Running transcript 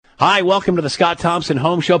Hi, welcome to the Scott Thompson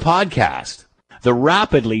Home Show podcast. The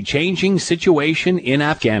rapidly changing situation in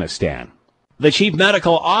Afghanistan. Ontario's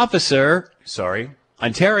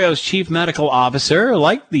chief medical officer,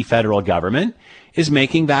 like the federal government, is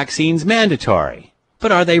making vaccines mandatory.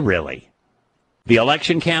 But are they really? The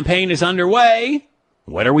election campaign is underway.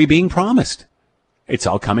 What are we being promised? It's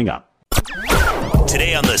all coming up.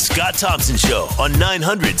 Today on the Scott Thompson Show on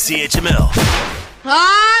 900 CHML.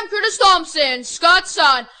 I'm Curtis Thompson, Scott's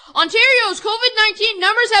son. Ontario's COVID-19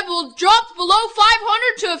 numbers have dropped below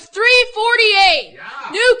 500 to 348.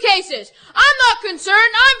 Yeah. New cases. I'm not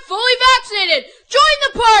concerned. I'm fully vaccinated. Join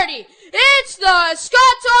the party. It's the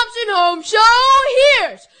Scott Thompson Home Show.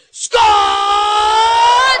 Here's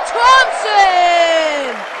Scott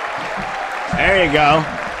Thompson. There you go.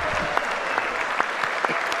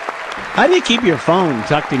 How do you keep your phone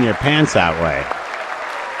tucked in your pants that way?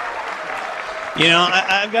 You know,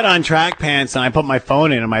 I've got on track pants and I put my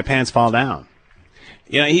phone in and my pants fall down.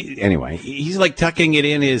 You know, he's like tucking it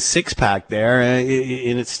in his six-pack there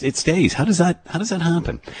and it stays. How does that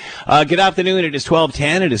happen? Good afternoon. It is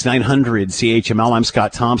 12:10. It is 900 CHML. I'm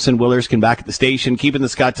Scott Thompson. Will Erskine back at the station, keeping the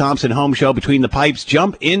Scott Thompson Home Show between the pipes.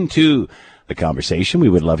 Jump into the conversation. We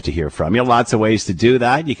would love to hear from you. Lots of ways to do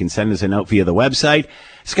that. You can send us a note via the website,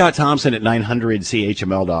 Scott Thompson at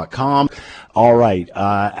 900CHML.com. All right.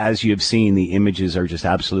 As you've seen, the images are just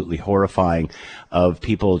absolutely horrifying of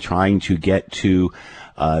people trying to get to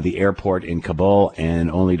the airport in Kabul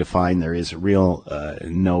and only to find there is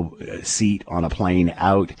no seat on a plane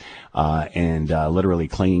out and literally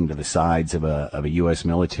clinging to the sides of a U.S.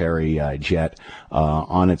 military jet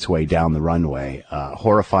on its way down the runway.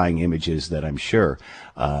 Horrifying images that I'm sure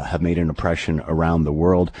have made an impression around the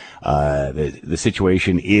world. The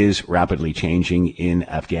situation is rapidly changing in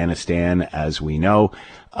Afghanistan, as we know.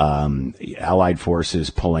 Allied forces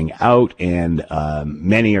pulling out, and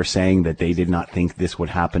many are saying that they did not think this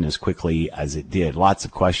would happen as quickly as it did. Lots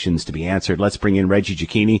of questions to be answered. Let's bring in Reggie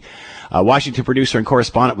Cecchini, Washington producer and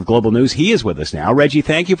correspondent with Global News. He is with us now. Reggie,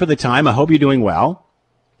 thank you for the time. I hope you're doing well.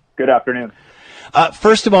 Good afternoon.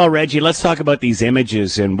 First of all, Reggie, let's talk about these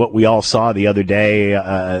images and what we all saw the other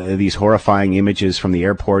day, these horrifying images from the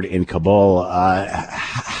airport in Kabul.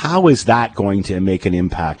 How is that going to make an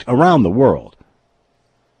impact around the world?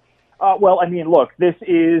 Well, I mean, look, this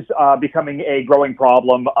is becoming a growing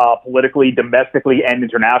problem politically, domestically, and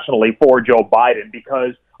internationally for Joe Biden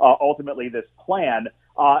because ultimately this plan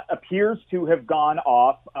appears to have gone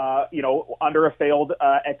off, under a failed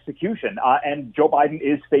execution. And Joe Biden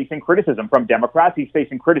is facing criticism from Democrats. He's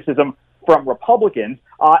facing criticism from Republicans.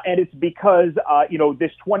 And it's because,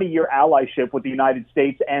 this 20-year allyship with the United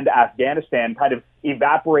States and Afghanistan kind of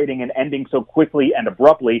evaporating and ending so quickly and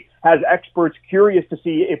abruptly has experts curious to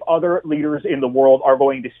see if other leaders in the world are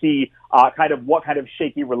going to see what kind of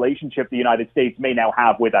shaky relationship the United States may now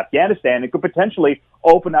have with Afghanistan. It could potentially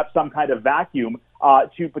open up some kind of vacuum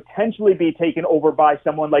to potentially be taken over by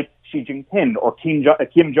someone like Xi Jinping or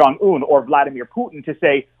Kim Jong-un or Vladimir Putin to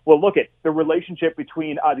say, well, look, the relationship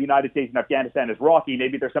between the United States and Afghanistan is rocky.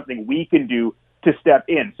 Maybe there's something we can do to step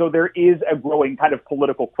in. So there is a growing kind of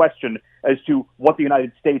political question as to what the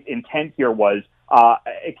United States' intent here was,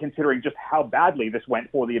 considering just how badly this went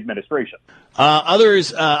for the administration.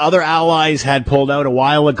 Other allies had pulled out a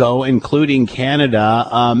while ago, including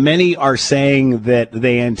Canada. Many are saying that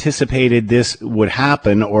they anticipated this would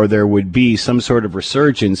happen or there would be some sort of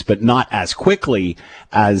resurgence, but not as quickly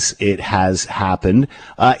as it has happened.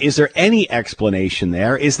 Is there any explanation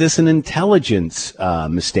there? Is this an intelligence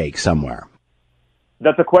mistake somewhere?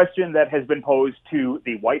 That's a question that has been posed to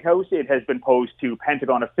the White House. It has been posed to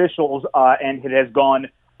Pentagon officials, and it has gone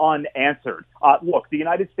unanswered. Look, the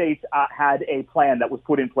United States had a plan that was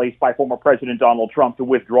put in place by former President Donald Trump to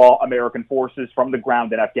withdraw American forces from the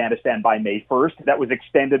ground in Afghanistan by May 1st. That was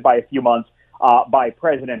extended by a few months by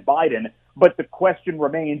President Biden. But the question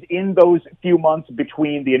remains, in those few months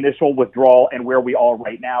between the initial withdrawal and where we are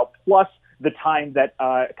right now, plus the time that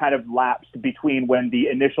kind of lapsed between when the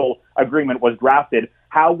initial agreement was drafted,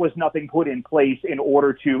 how was nothing put in place in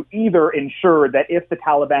order to either ensure that if the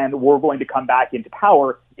Taliban were going to come back into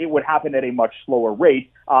power, it would happen at a much slower rate?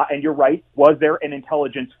 And you're right, was there an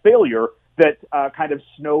intelligence failure that kind of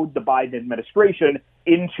snowed the Biden administration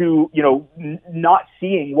into, not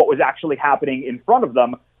seeing what was actually happening in front of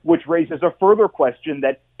them, which raises a further question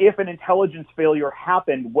that if an intelligence failure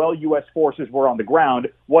happened while U.S. forces were on the ground,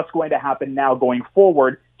 what's going to happen now going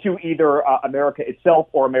forward to either America itself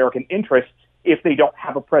or American interests if they don't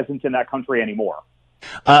have a presence in that country anymore?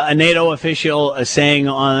 A NATO official saying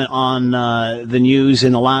on the news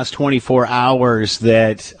in the last 24 hours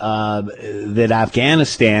that that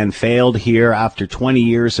Afghanistan failed here after 20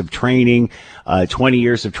 years of training, 20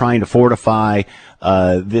 years of trying to fortify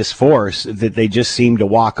this force, that they just seem to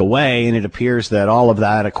walk away, and it appears that all of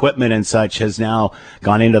that equipment and such has now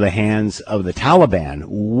gone into the hands of the Taliban.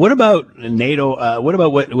 What about NATO? What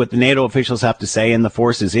about what the NATO officials have to say in the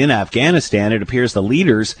forces in Afghanistan? It appears the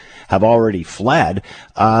leaders have already fled.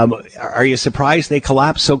 Are you surprised they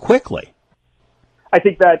collapsed so quickly? I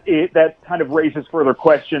think that that kind of raises further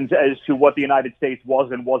questions as to what the United States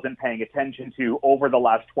was and wasn't paying attention to over the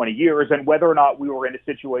last 20 years, and whether or not we were in a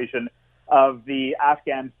situation of the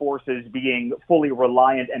Afghan forces being fully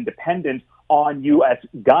reliant and dependent on U.S.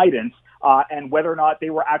 guidance, and whether or not they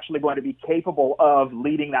were actually going to be capable of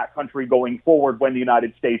leading that country going forward when the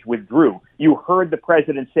United States withdrew. You heard the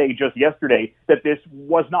president say just yesterday that this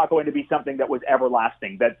was not going to be something that was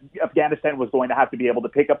everlasting, that Afghanistan was going to have to be able to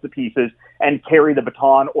pick up the pieces and carry the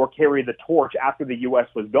baton or carry the torch after the U.S.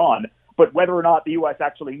 was gone. But whether or not the U.S.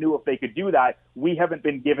 actually knew if they could do that, we haven't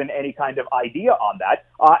been given any kind of idea on that.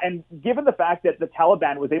 And given the fact that the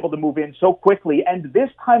Taliban was able to move in so quickly, and this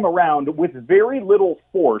time around with very little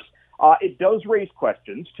force, it does raise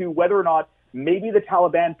questions to whether or not maybe the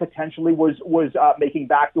Taliban potentially was making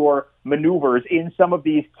backdoor maneuvers in some of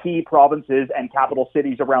these key provinces and capital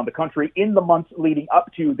cities around the country in the months leading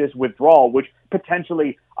up to this withdrawal, which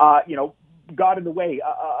potentially, got in the way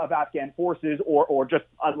of Afghan forces or just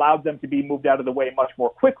allowed them to be moved out of the way much more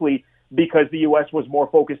quickly because the U.S. was more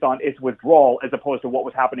focused on its withdrawal as opposed to what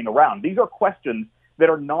was happening around. These are questions that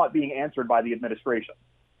are not being answered by the administration.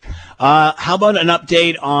 How about an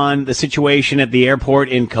update on the situation at the airport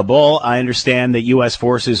in Kabul? I understand that U.S.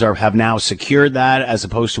 forces have now secured that as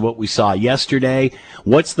opposed to what we saw yesterday.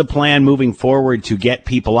 What's the plan moving forward to get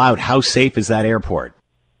people out? How safe is that airport?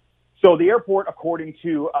 So the airport, according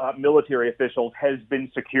to military officials, has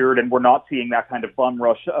been secured, and we're not seeing that kind of bum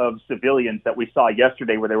rush of civilians that we saw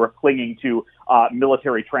yesterday where they were clinging to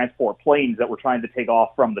military transport planes that were trying to take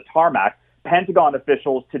off from the tarmac. Pentagon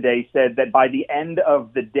officials today said that by the end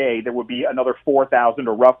of the day, there would be another 4,000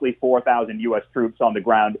 or roughly 4,000 U.S. troops on the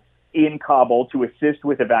ground in Kabul to assist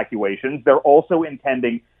with evacuations. They're also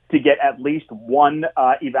intending to get at least one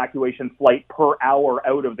evacuation flight per hour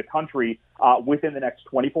out of the country within the next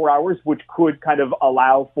 24 hours, which could kind of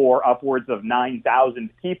allow for upwards of 9,000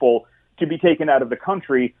 people to be taken out of the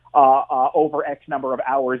country over X number of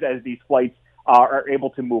hours as these flights are able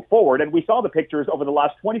to move forward. And we saw the pictures over the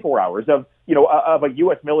last 24 hours of a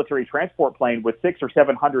U.S. military transport plane with 600 or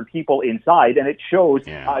 700 people inside. And it shows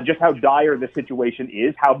just how dire the situation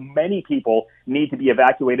is, how many people need to be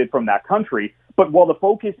evacuated from that country. But while the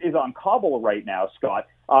focus is on Kabul right now, Scott,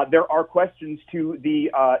 there are questions to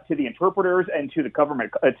the interpreters and to the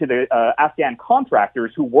government, to the Afghan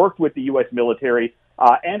contractors who worked with the U.S. military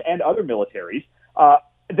and other militaries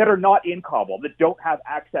that are not in Kabul, that don't have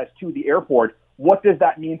access to the airport. What does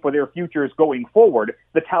that mean for their futures going forward?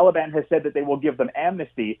 The Taliban has said that they will give them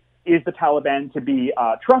amnesty. Is the Taliban to be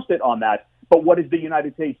trusted on that? But what is the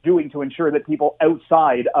United States doing to ensure that people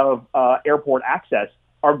outside of airport access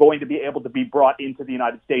are going to be able to be brought into the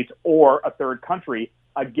United States or a third country?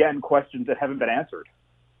 Again, questions that haven't been answered.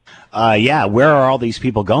 Where are all these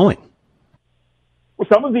people going? Well,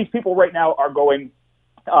 some of these people right now are going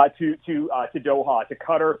to Doha, to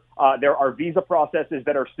Qatar. There are visa processes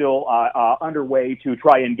that are still underway to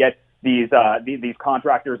try and get these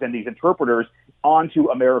contractors and these interpreters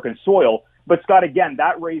onto American soil. But Scott, again,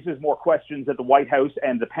 that raises more questions that the White House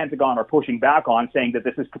and the Pentagon are pushing back on, saying that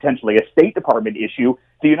this is potentially a State Department issue.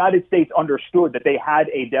 The United States understood that they had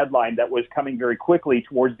a deadline that was coming very quickly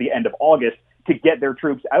towards the end of August to get their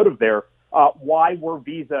troops out of there. Why were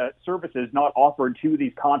visa services not offered to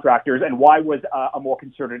these contractors, and why was a more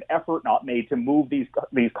concerted effort not made to move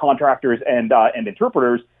these contractors and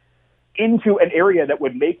interpreters into an area that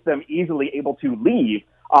would make them easily able to leave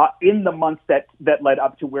in the months that led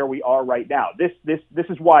up to where we are right now? This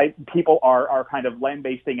is why people are kind of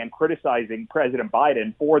lambasting and criticizing President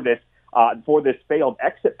Biden for this failed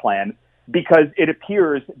exit plan, because it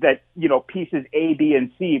appears that, pieces A, B,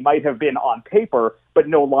 and C might have been on paper, but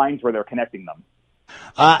no lines where they're connecting them.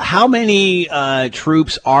 How many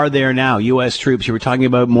troops are there now, U.S. troops? You were talking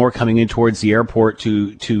about more coming in towards the airport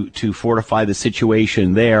to fortify the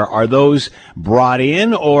situation there. Are those brought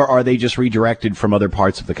in, or are they just redirected from other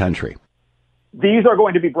parts of the country? These are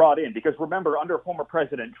going to be brought in because, remember, under former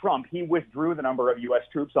President Trump, he withdrew the number of U.S.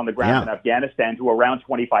 troops on the ground in Afghanistan to around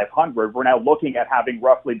 2,500. We're now looking at having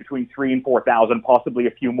roughly between 3,000 and 4,000, possibly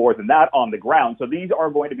a few more than that on the ground. So these are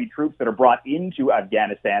going to be troops that are brought into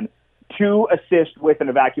Afghanistan to assist with an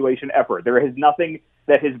evacuation effort. There is nothing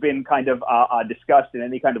that has been kind of discussed in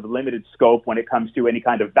any kind of limited scope when it comes to any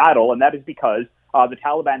kind of battle, and that is because the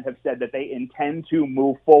Taliban have said that they intend to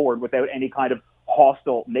move forward without any kind of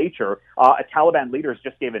hostile nature. Taliban leaders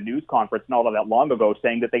just gave a news conference not all that long ago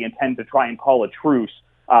saying that they intend to try and call a truce,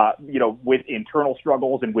 with internal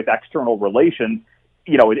struggles and with external relations.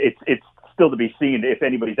 It's still to be seen if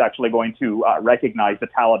anybody's actually going to recognize the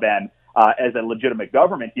Taliban as a legitimate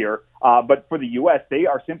government here. But for the U.S., they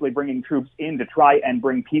are simply bringing troops in to try and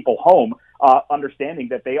bring people home, understanding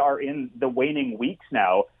that they are in the waning weeks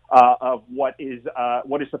now of what is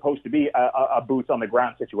supposed to be a boots on the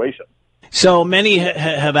ground situation. So many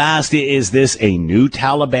have asked, is this a new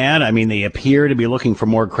Taliban? I mean, they appear to be looking for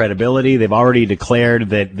more credibility. They've already declared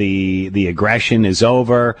that the aggression is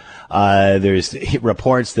over. There's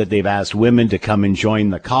reports that they've asked women to come and join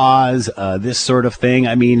the cause, this sort of thing.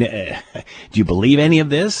 I mean, do you believe any of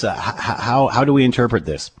this? How do we interpret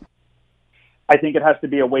this? I think it has to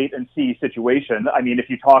be a wait and see situation. I mean, if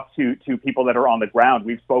you talk to people that are on the ground,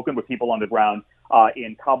 we've spoken with people on the ground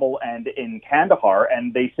in Kabul and in Kandahar,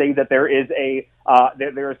 and they say that there is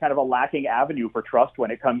there is kind of a lacking avenue for trust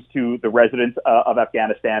when it comes to the residents of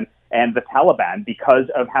Afghanistan and the Taliban because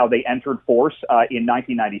of how they entered force in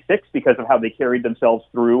 1996, because of how they carried themselves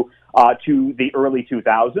through to the early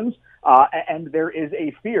 2000s. And there is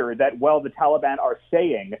a fear that while the Taliban are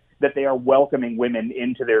saying that they are welcoming women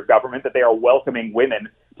into their government, that they are welcoming women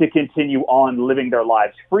to continue on living their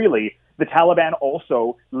lives freely, the Taliban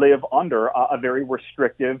also live under a very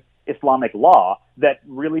restrictive Islamic law that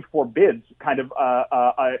really forbids kind of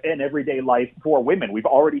an everyday life for women. We've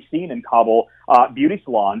already seen in Kabul, beauty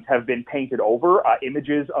salons have been painted over.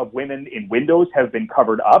 Images of women in windows have been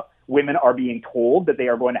covered up. Women are being told that they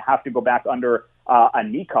are going to have to go back under a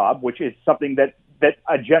niqab, which is something that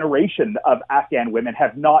a generation of Afghan women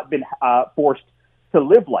have not been forced to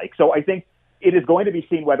live like. So I think it is going to be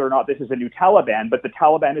seen whether or not this is a new Taliban, but the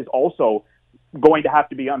Taliban is also going to have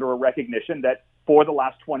to be under a recognition that for the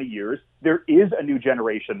last 20 years, there is a new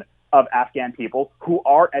generation of Afghan people who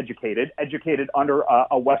are educated under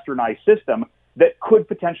a westernized system that could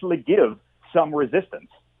potentially give some resistance.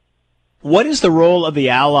 What is the role of the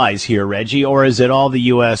allies here, Reggie, or is it all the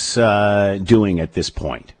U.S. doing at this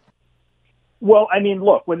point? Well, I mean,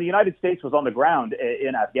 look, when the United States was on the ground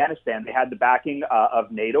in Afghanistan, they had the backing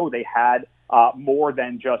of NATO. They had more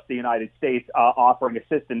than just the United States offering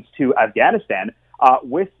assistance to Afghanistan.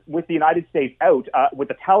 With the United States out, with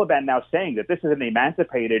the Taliban now saying that this is an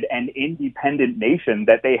emancipated and independent nation,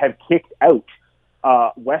 that they have kicked out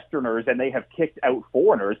Westerners and they have kicked out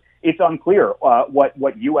foreigners, it's unclear what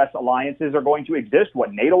U.S. alliances are going to exist,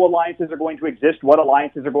 what NATO alliances are going to exist, what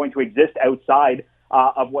alliances are going to exist outside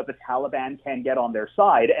of what the Taliban can get on their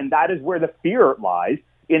side. And that is where the fear lies,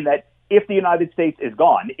 in that if the United States is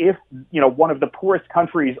gone, if one of the poorest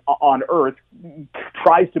countries on earth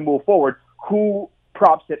tries to move forward, who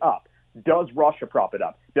props it up? Does Russia prop it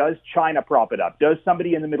up? Does China prop it up? Does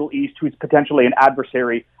somebody in the Middle East who's potentially an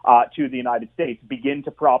adversary to the United States begin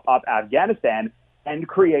to prop up Afghanistan and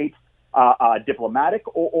create diplomatic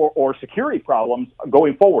or security problems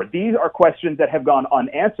going forward? These are questions that have gone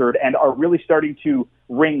unanswered and are really starting to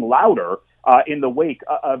ring louder in the wake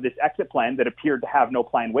of this exit plan that appeared to have no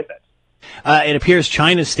plan with it. It appears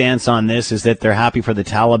China's stance on this is that they're happy for the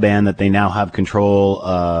Taliban that they now have control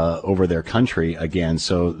over their country again.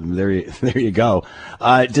 So there you go.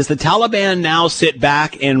 Does the Taliban now sit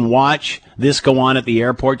back and watch this go on at the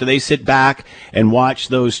airport? Do they sit back and watch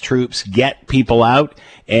those troops get people out?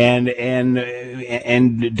 And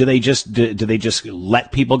do they just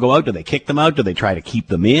let people go out? Do they kick them out? Do they try to keep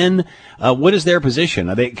them in? What is their position?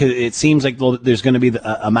 Cause it seems like there's going to be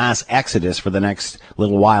a mass exodus for the next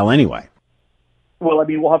little while anyway. Well, I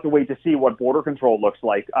mean, we'll have to wait to see what border control looks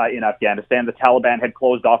like in Afghanistan. The Taliban had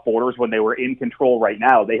closed off borders when they were in control. Right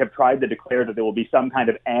now, they have tried to declare that there will be some kind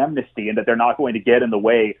of amnesty and that they're not going to get in the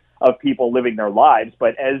way of people living their lives.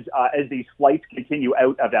 But as these flights continue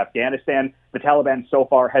out of Afghanistan, the Taliban so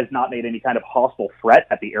far has not made any kind of hostile threat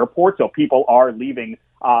at the airport. So people are leaving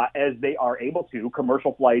as they are able to.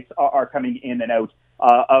 Commercial flights are coming in and out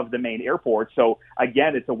of the main airport. So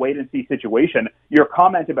again, it's a wait and see situation. Your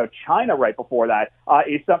comment about China right before that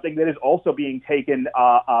is something that is also being taken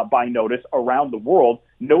by notice around the world,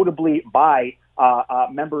 notably by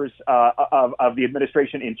members of the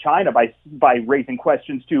administration in China by raising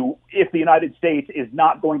questions to if the United States is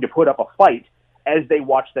not going to put up a fight as they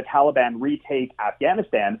watch the Taliban retake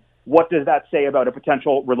Afghanistan. What does that say about a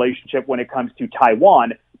potential relationship when it comes to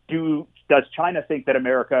Taiwan? does China think that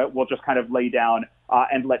America will just kind of lay down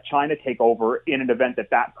and let China take over in an event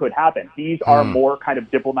that could happen? These are more kind of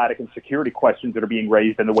diplomatic and security questions that are being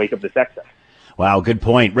raised in the wake of this excess. Wow, good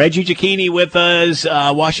point. Reggie Cecchini with us,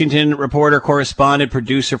 Washington reporter, correspondent,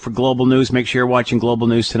 producer for Global News. Make sure you're watching Global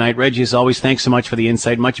News tonight. Reggie, as always, thanks so much for the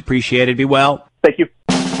insight. Much appreciated. Be well. Thank you.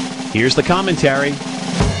 Here's the commentary.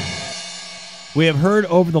 We have heard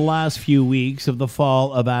over the last few weeks of the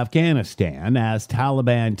fall of Afghanistan as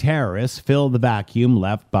Taliban terrorists fill the vacuum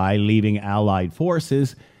left by leaving allied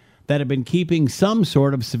forces that have been keeping some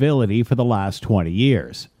sort of civility for the last 20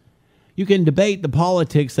 years. You can debate the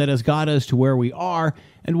politics that has got us to where we are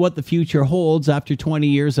and what the future holds after 20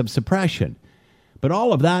 years of suppression. But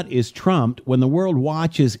all of that is trumped when the world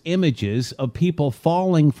watches images of people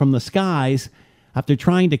falling from the skies after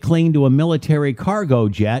trying to cling to a military cargo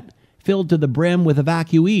jet filled to the brim with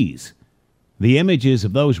evacuees. The images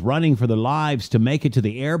of those running for their lives to make it to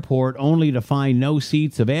the airport only to find no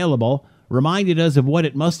seats available reminded us of what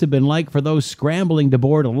it must have been like for those scrambling to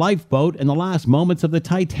board a lifeboat in the last moments of the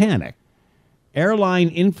Titanic. Airline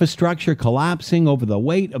infrastructure collapsing over the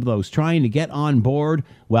weight of those trying to get on board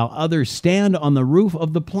while others stand on the roof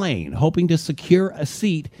of the plane hoping to secure a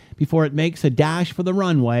seat before it makes a dash for the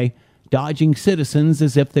runway, dodging citizens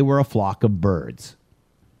as if they were a flock of birds.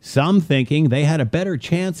 Some thinking they had a better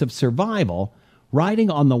chance of survival riding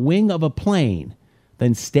on the wing of a plane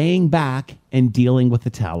than staying back and dealing with the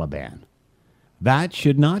Taliban. That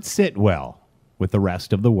should not sit well with the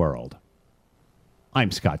rest of the world. I'm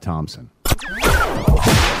Scott Thompson.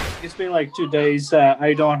 It's been like 2 days.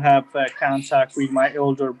 I don't have contact with my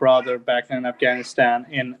older brother back in Afghanistan.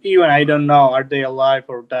 And even I don't know, are they alive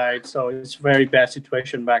or died? So it's a very bad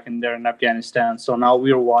situation back in there in Afghanistan. So now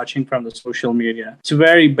we are watching from the social media. It's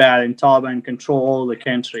very bad and Taliban control all the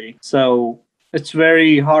country. So it's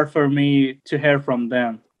very hard for me to hear from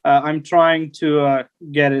them. I'm trying to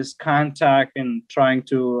get his contact and trying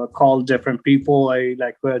to call different people.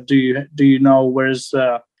 Do you know where's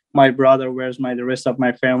my brother, where's the rest of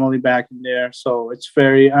my family back in there? So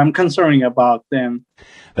I'm concerned about them.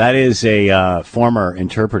 That is a former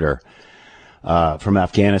interpreter from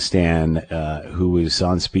Afghanistan who was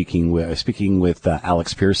on speaking with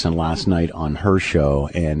Alex Pearson last night on her show,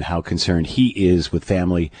 and how concerned he is with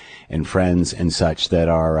family and friends and such that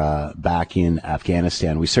are back in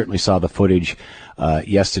Afghanistan. We certainly saw the footage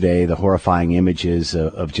yesterday, the horrifying images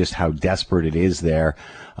of just how desperate it is there.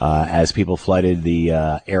 As people flooded the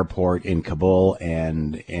airport in Kabul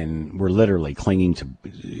and were literally clinging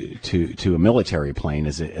to a military plane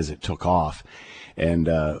as it took off, and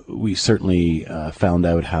we certainly found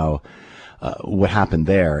out how what happened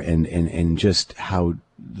there, and just how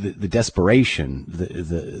the desperation,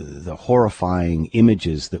 the horrifying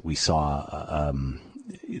images that we saw.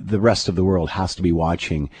 The rest of the world has to be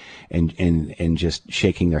watching and just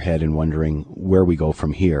shaking their head and wondering where we go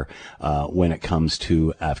from here when it comes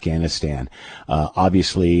to Afghanistan.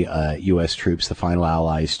 Obviously, U.S. troops, the final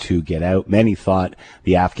allies to get out. Many thought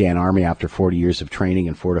the Afghan army, after 40 years of training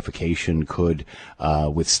and fortification, could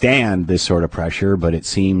withstand this sort of pressure, but it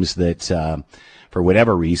seems that for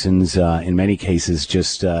whatever reasons, in many cases,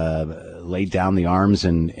 just laid down the arms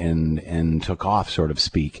and took off, so to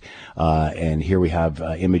speak. And here we have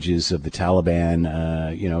images of the Taliban,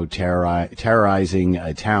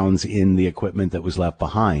 terrorizing towns in the equipment that was left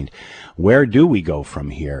behind. Where do we go from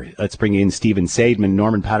here? Let's bring in Stephen Seidman,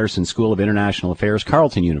 Norman Patterson School of International Affairs,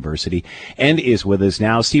 Carleton University, and is with us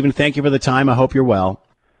now. Stephen, thank you for the time. I hope you're well.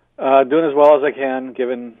 Doing as well as I can,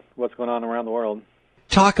 given what's going on around the world.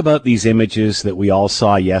 Talk about these images that we all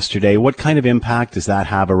saw yesterday. What kind of impact does that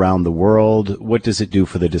have around the world? What does it do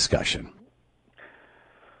for the discussion?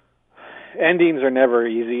 Endings are never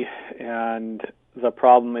easy, and the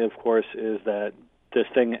problem, of course, is that this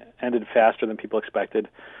thing ended faster than people expected.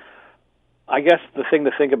 I guess the thing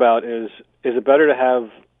to think about is it better to have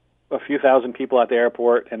a few thousand people at the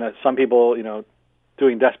airport and some people,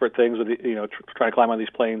 doing desperate things with, trying to climb on these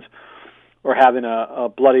planes, or having a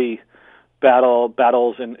bloody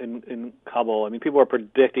battles in Kabul? I mean, people are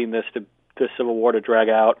predicting this civil war to drag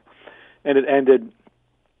out, and it ended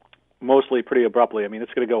mostly pretty abruptly. I mean,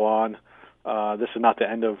 it's going to go on. This is not the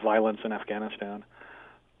end of violence in Afghanistan,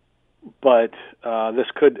 but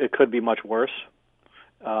it could be much worse.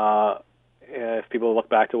 If people look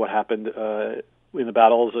back to what happened in the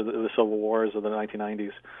battles of the civil wars of the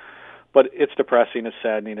 1990s, but it's depressing, it's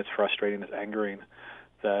saddening, it's frustrating, it's angering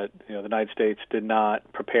that the United States did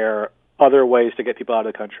not prepare other ways to get people out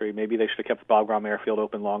of the country. Maybe they should have kept the Bagram airfield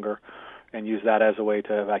open longer and used that as a way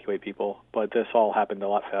to evacuate people. But this all happened a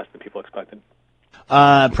lot faster than people expected.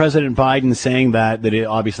 President Biden saying that it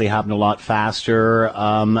obviously happened a lot faster.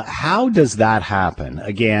 How does that happen?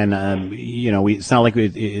 Again, it's not like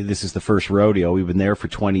this is the first rodeo. We've been there for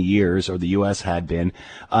 20 years, or the U.S. had been.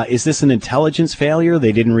 Is this an intelligence failure?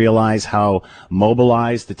 They didn't realize how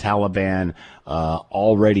mobilized the Taliban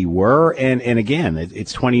already were. And again,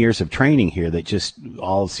 it's 20 years of training here that just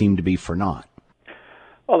all seem to be for naught.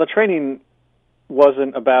 Well, the training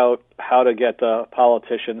wasn't about how to get the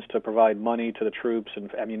politicians to provide money to the troops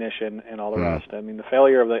and ammunition and all the rest. I mean, the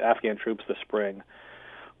failure of the Afghan troops this spring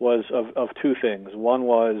was of two things. One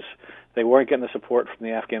was they weren't getting the support from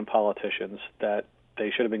the Afghan politicians that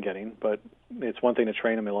they should have been getting, but it's one thing to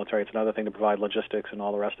train a military, it's another thing to provide logistics and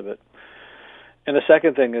all the rest of it. And the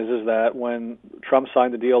second thing is that when Trump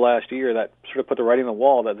signed the deal last year, that sort of put the writing on the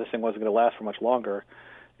wall that this thing wasn't going to last for much longer,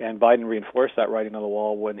 and Biden reinforced that writing on the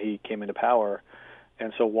wall when he came into power.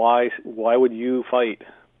 And so why would you fight?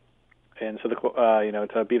 And so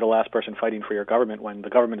to be the last person fighting for your government when the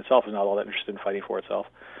government itself is not all that interested in fighting for itself.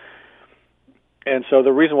 And so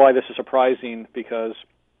the reason why this is surprising because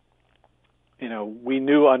we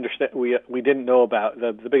didn't know about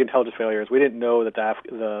the big intelligence failures. We didn't know that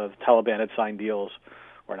the Taliban had signed deals,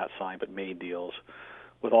 or not signed but made deals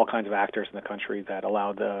with all kinds of actors in the country that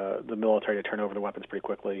allowed the military to turn over the weapons pretty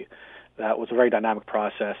quickly. That was a very dynamic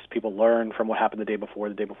process. People learned from what happened the day before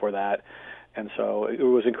that. And so it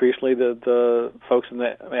was increasingly the folks in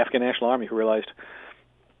the Afghan National Army who realized,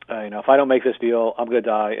 if I don't make this deal, I'm going to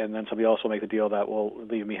die, and then somebody else will make the deal that will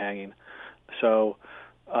leave me hanging. So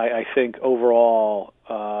I think overall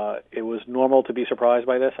it was normal to be surprised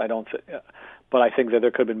by this. But I think that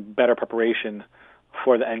there could have been better preparation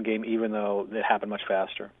for the end game, even though it happened much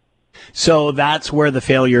faster. So that's where the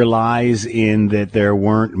failure lies, in that there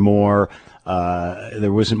wasn't more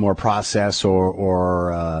process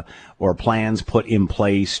or plans put in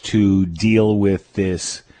place to deal with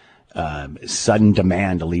this sudden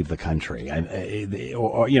demand to leave the country. We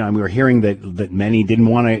were hearing that many didn't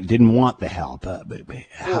want the help.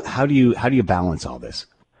 How do you balance all this?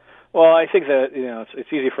 Well, I think that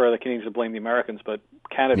it's easy for the Canadians to blame the Americans, but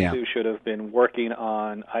Canada too should have been working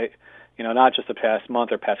on not just the past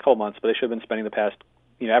month or past couple months, but they should have been spending the past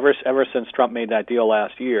ever since Trump made that deal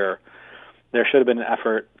last year. There should have been an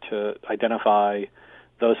effort to identify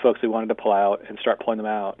those folks who wanted to pull out and start pulling them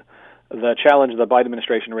out. The challenge the Biden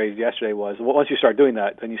administration raised yesterday was, once you start doing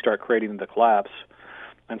that, then you start creating the collapse,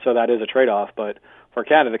 and so that is a trade-off. But for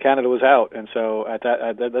Canada was out, and so at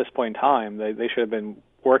this point in time, they should have been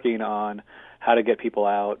working on how to get people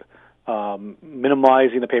out,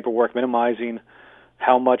 minimizing the paperwork, minimizing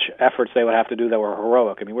how much efforts they would have to do that were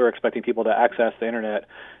heroic. I mean, we were expecting people to access the internet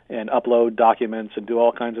and upload documents and do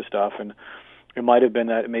all kinds of stuff, and it might have been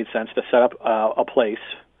that it made sense to set up a place,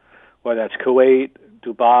 whether that's Kuwait,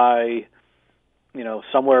 Dubai,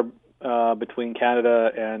 somewhere between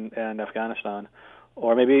Canada and Afghanistan,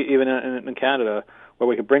 or maybe even in Canada, where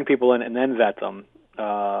we could bring people in and then vet them,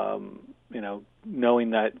 knowing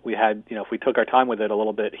that we had, if we took our time with it a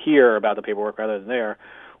little bit here about the paperwork rather than there,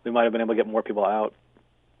 we might have been able to get more people out.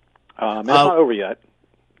 It's not over yet.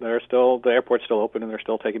 The airport's still open, and they're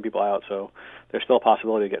still taking people out, so there's still a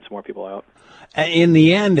possibility to get some more people out. In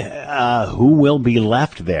the end, who will be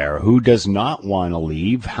left there? Who does not want to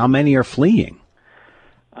leave? How many are fleeing?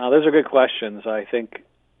 Those are good questions. I think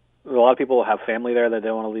a lot of people have family there that they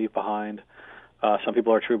want to leave behind. Some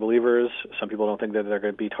people are true believers. Some people don't think that they're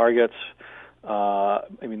going to be targets.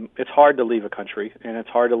 It's hard to leave a country, and it's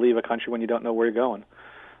hard to leave a country when you don't know where you're going.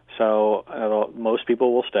 So most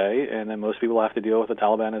people will stay, and then most people have to deal with the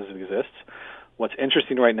Taliban as it exists. What's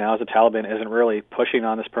interesting right now is the Taliban isn't really pushing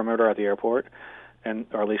on this perimeter at the airport,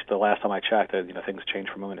 or at least the last time I checked, things change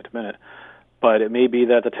from minute to minute. But it may be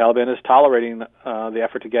that the Taliban is tolerating the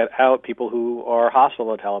effort to get out people who are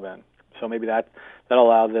hostile to the Taliban. So maybe that'll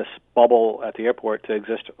allow this bubble at the airport to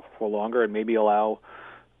exist for longer, and maybe allow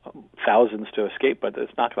thousands to escape, but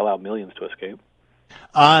it's not going to allow millions to escape.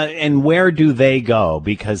 And where do they go?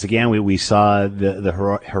 Because again, we saw the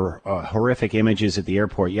horrific images at the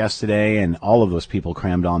airport yesterday, and all of those people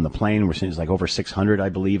crammed on the plane. We're seeing it's like over 600, I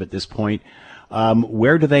believe, at this point.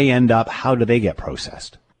 Where do they end up? How do they get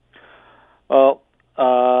processed? Well,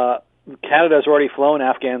 Canada has already flown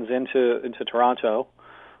Afghans into Toronto.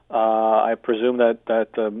 I presume that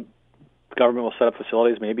the government will set up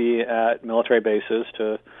facilities, maybe at military bases,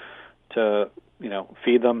 to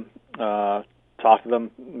feed them, talk to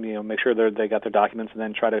them, make sure they got their documents, and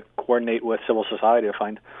then try to coordinate with civil society to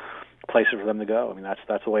find places for them to go. I mean,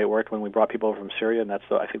 that's the way it worked when we brought people over from Syria, and that's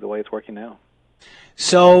I think the way it's working now.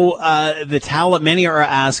 So many are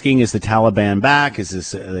asking, is the Taliban back? Is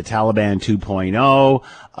this the Taliban 2.0?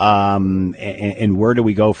 And where do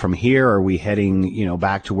we go from here? Are we heading,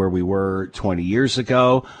 back to where we were 20 years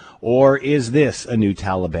ago? Or is this a new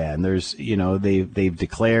Taliban? There's, they've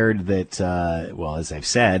declared that, as I've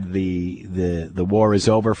said, the war is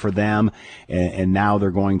over for them, and now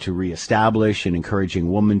they're going to reestablish and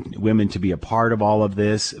encouraging women to be a part of all of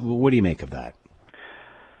this. What do you make of that?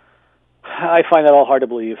 I find that all hard to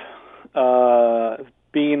believe.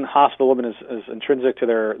 Being hostile to women is intrinsic to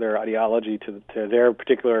their ideology, to their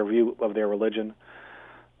particular view of their religion.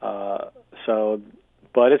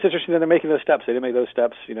 But it's interesting that they're making those steps. They didn't make those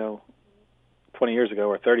steps, 20 years ago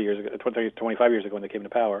or 30 years ago, 25 years ago when they came to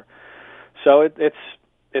power. So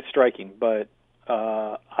it's striking, but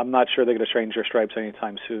I'm not sure they're going to change their stripes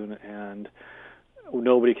anytime soon, and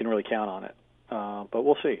nobody can really count on it. But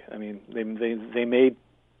we'll see. I mean, they may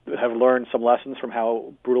have learned some lessons from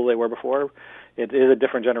how brutal they were before. It is a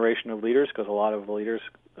different generation of leaders because a lot of the leaders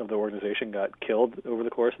of the organization got killed over the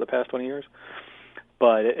course of the past 20 years.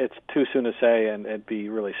 But it's too soon to say, and it'd be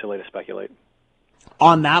really silly to speculate.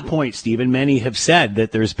 On that point, Stephen, many have said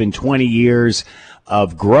that there's been 20 years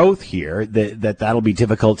of growth here, that'll be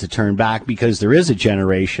difficult to turn back because there is a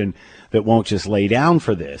generation that won't just lay down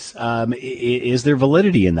for this. Is there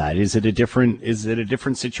validity in that? Is it a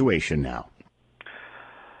different situation now?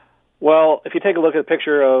 Well, if you take a look at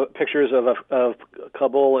pictures of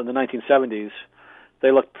Kabul in the 1970s,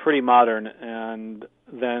 they look pretty modern, and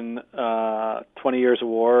then 20 years of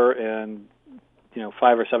war and 5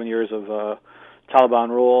 or 7 years of Taliban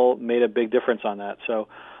rule made a big difference on that. So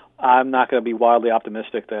I'm not going to be wildly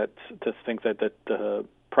optimistic to think that the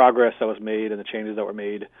progress that was made and the changes that were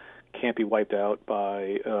made can't be wiped out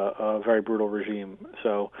by a very brutal regime.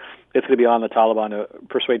 So it's going to be on the Taliban to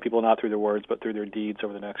persuade people not through their words but through their deeds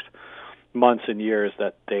over the next months and years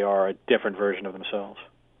that they are a different version of themselves.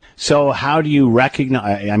 So how do you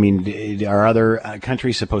recognize, are other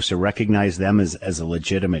countries supposed to recognize them as a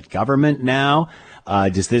legitimate government now?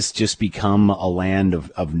 Does this just become a land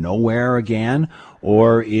of nowhere again?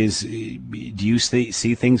 Or do you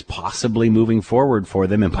see things possibly moving forward for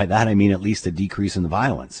them? And by that, I mean at least a decrease in the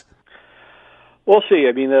violence. We'll see.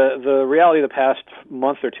 I mean, the reality of the past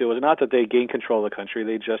month or two is not that they gained control of the country.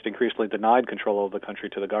 They just increasingly denied control of the country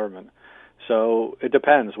to the government. So it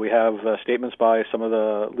depends. We have statements by some of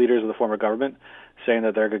the leaders of the former government saying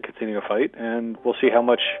that they're going to continue to fight, and we'll see how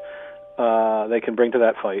much they can bring to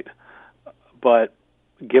that fight. But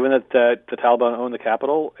given that the Taliban own the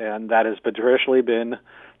capital, and that has traditionally been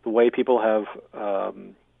the way people have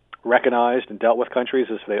recognized and dealt with countries,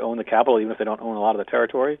 is they own the capital, even if they don't own a lot of the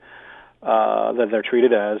territory, that they're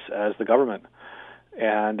treated as the government.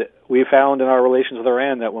 And we found in our relations with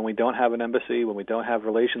Iran that when we don't have an embassy, when we don't have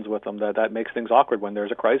relations with them, that makes things awkward when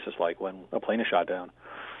there's a crisis, like when a plane is shot down.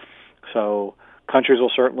 So countries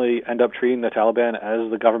will certainly end up treating the Taliban as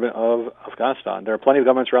the government of Afghanistan. There are plenty of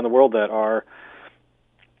governments around the world that are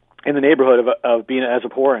in the neighborhood of being as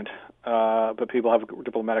abhorrent, but people have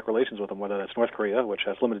diplomatic relations with them, whether that's North Korea, which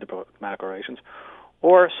has limited diplomatic relations,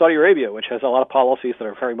 or Saudi Arabia, which has a lot of policies that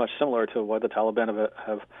are very much similar to what the Taliban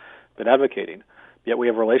have been advocating. Yet we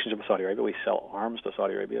have a relationship with Saudi Arabia. We sell arms to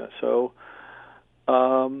Saudi Arabia. So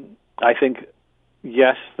I think,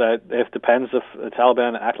 yes, that it depends. If the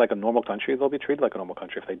Taliban act like a normal country, they'll be treated like a normal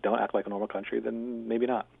country. If they don't act like a normal country, then maybe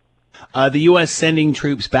not. The U.S. sending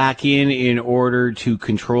troops back in order to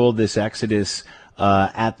control this exodus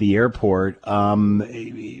at the airport.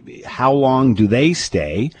 How long do they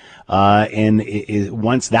stay? And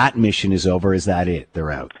once that mission is over, is that it?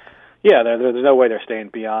 They're out? Yeah, there's no way they're staying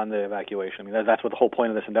beyond the evacuation. I mean, that's what the whole point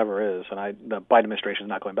of this endeavor is, and the Biden administration is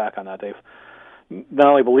not going back on that. They've not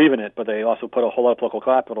only believe in it, but they also put a whole lot of political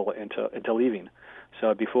capital into leaving.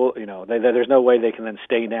 So before there's no way they can then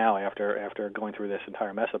stay now after going through this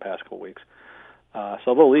entire mess the past couple of weeks.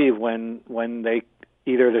 So they'll leave when they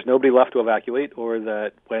either there's nobody left to evacuate, or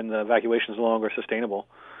that when the evacuation is no longer sustainable,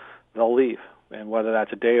 they'll leave. And whether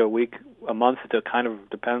that's a day, a week, a month, it kind of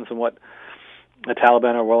depends on what the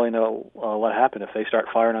Taliban are willing to let happen. If they start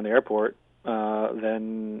firing on the airport,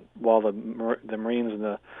 then while the Marines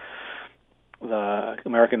and the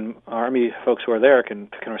American Army folks who are there can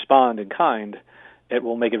respond in kind, it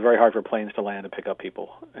will make it very hard for planes to land and pick up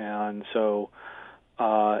people. And so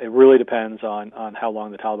it really depends on how long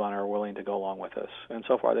the Taliban are willing to go along with this. And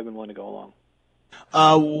so far, they've been willing to go along.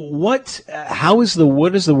 What is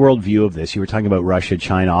the world view of this? You were talking about Russia,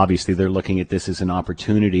 China. Obviously, they're looking at this as an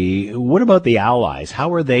opportunity. What about the allies?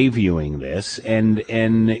 How are they viewing this? And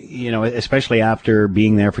especially after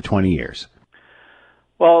being there for 20 years.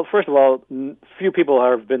 Well, first of all, few people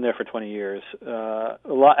have been there for 20 years.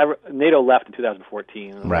 NATO left in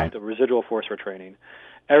 2014. Right. The residual force for training.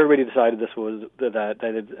 Everybody decided this was that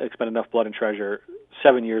they had expended enough blood and treasure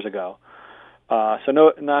 7 years ago.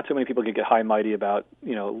 So not too many people could get high and mighty about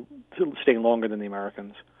staying longer than the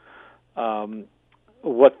Americans. People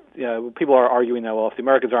are arguing that, well, if the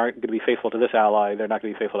Americans aren't going to be faithful to this ally, they're not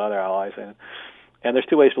going to be faithful to other allies. And there's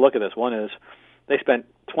two ways to look at this. One is they spent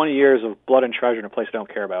 20 years of blood and treasure in a place they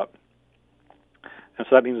don't care about. And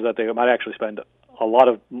so that means that they might actually spend a lot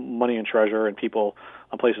of money and treasure and people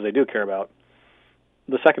on places they do care about.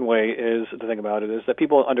 The second way is to think about it is that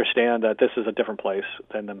people understand that this is a different place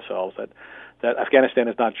than themselves, that Afghanistan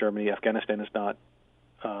is not Germany, Afghanistan is not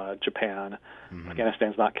Japan,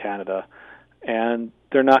 Afghanistan is not Canada, and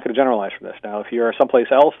they're not going to generalize from this. Now, if you're someplace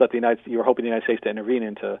else that you're hoping the United States to intervene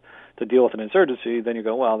in to deal with an insurgency, then you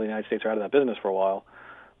go, well, the United States are out of that business for a while.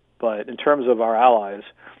 But in terms of our allies,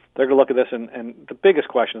 they're going to look at this, and the biggest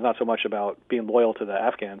question is not so much about being loyal to the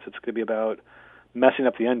Afghans. It's going to be about messing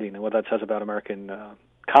up the ending and what that says about American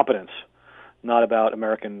competence, not about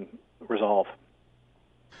American resolve.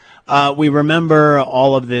 We remember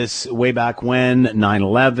all of this way back when,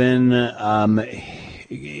 9/11.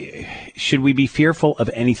 Should we be fearful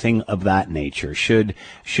of anything of that nature? Should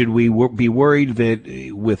we be worried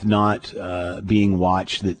that with not being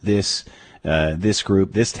watched, that this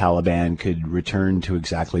group, this Taliban, could return to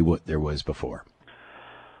exactly what there was before?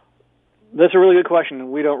 That's a really good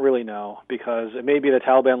question. We don't really know, because it may be the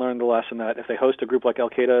Taliban learned the lesson that if they host a group like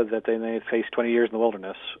Al-Qaeda, that they may face 20 years in the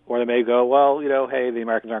wilderness. Or they may go, well, hey, the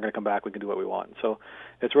Americans aren't going to come back. We can do what we want. So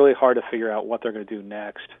it's really hard to figure out what they're going to do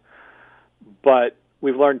next. But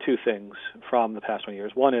we've learned two things from the past 20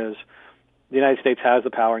 years. One is the United States has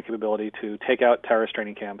the power and capability to take out terrorist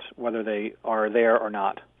training camps, whether they are there or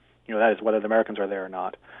not. That is, whether the Americans are there or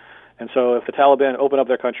not. And so if the Taliban open up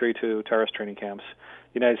their country to terrorist training camps,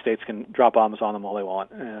 the United States can drop bombs on them all they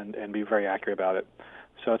want and be very accurate about it.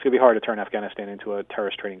 So it's going to be hard to turn Afghanistan into a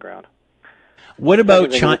terrorist training ground. What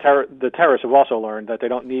about China? The terrorists have also learned that they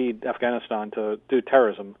don't need Afghanistan to do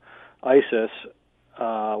terrorism. ISIS,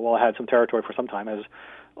 while it had some territory for some time, has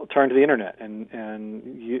turned to the internet and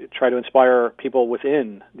try to inspire people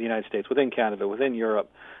within the United States, within Canada, within Europe,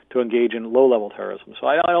 to engage in low-level terrorism. So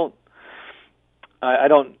I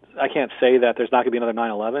can't say that there's not going to be another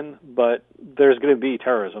 9/11, but there's going to be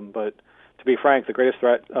terrorism. But to be frank, the greatest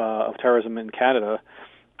threat of terrorism in Canada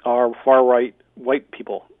are far-right white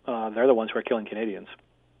people. They're the ones who are killing Canadians.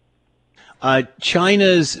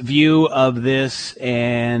 China's view of this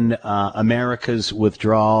and America's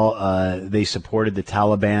withdrawal, they supported the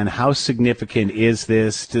Taliban. How significant is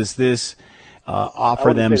this? Does this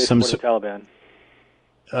offer them some... The Taliban.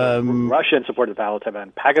 Russia supported the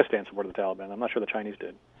Taliban. Pakistan supported the Taliban. I'm not sure the Chinese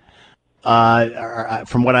did.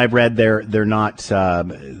 From what I've read, they're not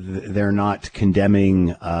condemning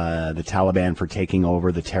the Taliban for taking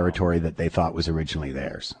over the territory that they thought was originally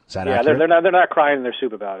theirs. Is that accurate? They're not crying in their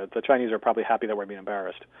soup about it. The Chinese are probably happy that we're being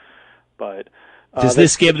embarrassed. But does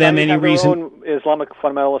this give them any reason? Their own Islamic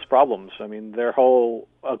fundamentalist problems. I mean, their whole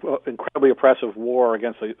incredibly oppressive war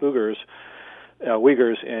against the Uyghurs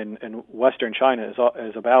in Western China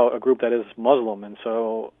is about a group that is Muslim, and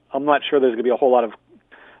so I'm not sure there's going to be a whole lot of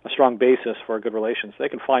a strong basis for good relations. They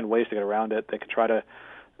can find ways to get around it. They can try to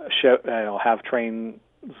have trains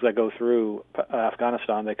that go through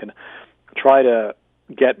Afghanistan. They can try to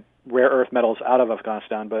get rare earth metals out of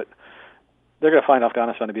Afghanistan, but they're going to find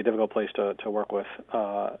Afghanistan to be a difficult place to work with.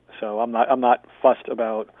 So I'm not fussed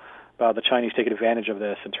about the Chinese taking advantage of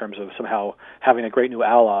this in terms of somehow having a great new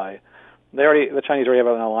ally. The Chinese already have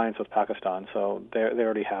an alliance with Pakistan, so they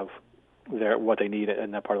already have what they need in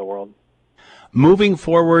that part of the world. Moving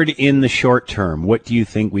forward in the short term, what do you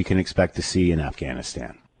think we can expect to see in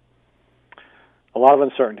Afghanistan? A lot of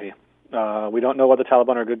uncertainty. We don't know what the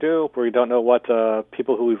Taliban are going to do. We don't know what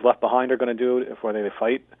people who we've left behind are going to do, whether they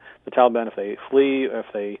fight the Taliban, if they flee, if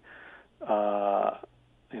they,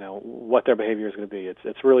 what their behavior is going to be.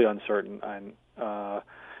 It's really uncertain. And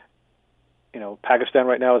Pakistan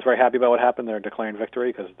right now is very happy about what happened. They're declaring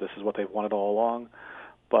victory because this is what they've wanted all along.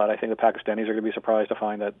 But I think the Pakistanis are going to be surprised to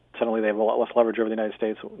find that suddenly they have a lot less leverage over the United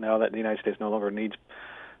States now that the United States no longer needs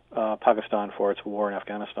Pakistan for its war in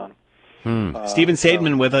Afghanistan. Stephen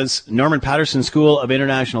Seidman with us, Norman Patterson School of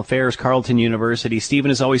International Affairs, Carleton University. Stephen,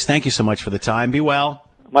 as always, thank you so much for the time. Be well.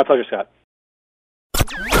 My pleasure, Scott.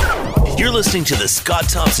 You're listening to the Scott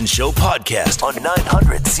Thompson Show podcast on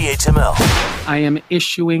 900 CHML. I am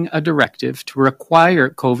issuing a directive to require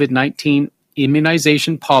COVID-19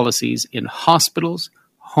 immunization policies in hospitals,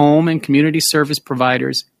 home and community service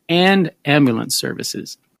providers, and ambulance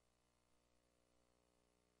services.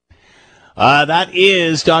 That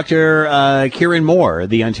is Dr. Kieran Moore,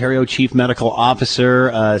 the Ontario Chief Medical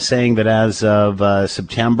Officer, saying that as of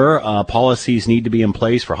September, policies need to be in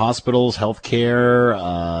place for hospitals, healthcare,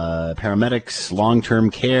 paramedics,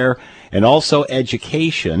 long-term care, and also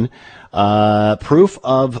education. Proof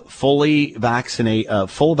of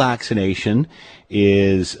full vaccination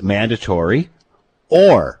is mandatory,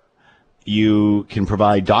 or you can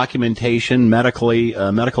provide documentation,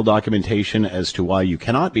 medical documentation as to why you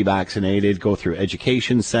cannot be vaccinated, go through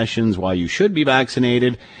education sessions why you should be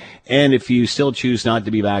vaccinated, and if you still choose not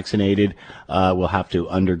to be vaccinated, we'll have to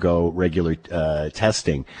undergo regular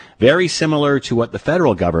testing. Very similar to what the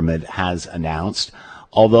federal government has announced,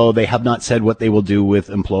 although they have not said what they will do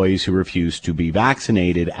with employees who refuse to be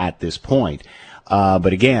vaccinated at this point.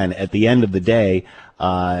 But again, at the end of the day,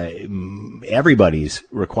 everybody's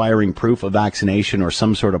requiring proof of vaccination or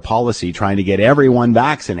some sort of policy trying to get everyone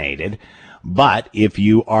vaccinated. But if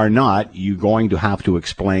you are not, you're going to have to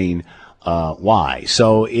explain why.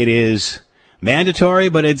 So it is mandatory,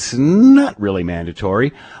 but it's not really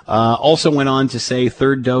mandatory. Also went on to say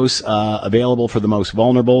third dose available for the most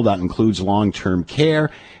vulnerable. That includes long-term care.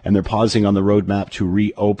 And they're pausing on the roadmap to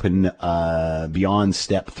reopen beyond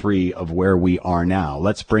step 3 of where we are now.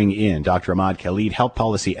 Let's bring in Dr. Ahmad Khalid, health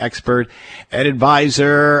policy expert and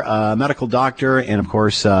advisor, medical doctor, and of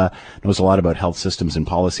course knows a lot about health systems and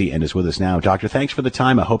policy and is with us now. Doctor, thanks for the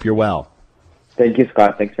time. I hope you're well. Thank you,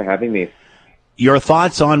 Scott. Thanks for having me. Your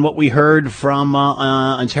thoughts on what we heard from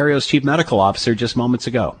Ontario's Chief Medical Officer just moments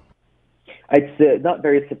ago? It's not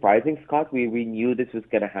very surprising, Scott. We knew this was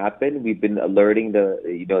going to happen. We've been alerting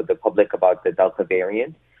the public about the Delta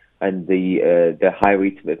variant and the high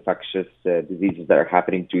rates of infectious diseases that are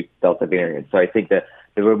happening due to Delta variant. So I think that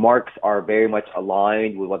the remarks are very much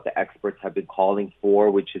aligned with what the experts have been calling for,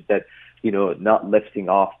 which is that not lifting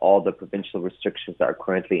off all the provincial restrictions that are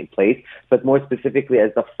currently in place, but more specifically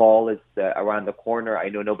as the fall is around the corner. I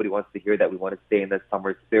know nobody wants to hear that we want to stay in the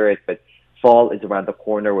summer spirit, but fall is around the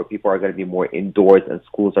corner where people are going to be more indoors and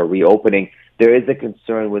schools are reopening. There is a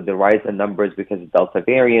concern with the rise in numbers because of Delta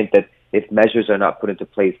variant that if measures are not put into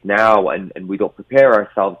place now and we don't prepare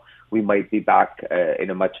ourselves, we might be back in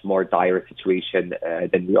a much more dire situation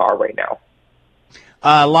than we are right now.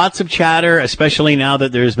 Lots of chatter, especially now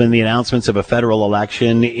that there's been the announcements of a federal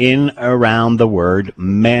election in around the word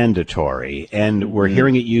mandatory. And we're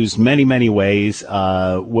hearing it used many, many ways.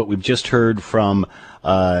 What we've just heard from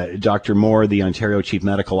Dr. Moore, the Ontario Chief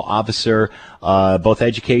Medical Officer, both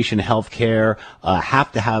education, healthcare,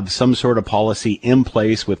 have to have some sort of policy in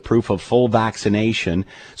place with proof of full vaccination.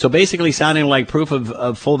 So basically sounding like proof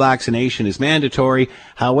of full vaccination is mandatory.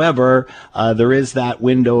 However, there is that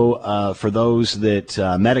window for those that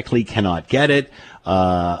medically cannot get it.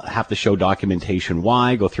 Have to show documentation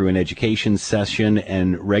why, go through an education session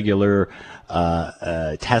and regular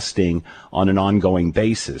testing on an ongoing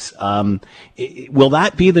basis. Will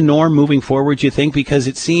that be the norm moving forward, you think? Because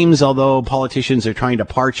it seems, although politicians are trying to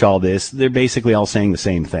parch all this, they're basically all saying the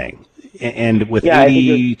same thing. And with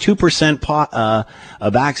 82%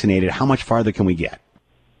 vaccinated, how much farther can we get?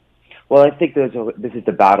 Well, I think this is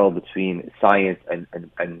the battle between science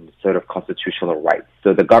and sort of constitutional rights.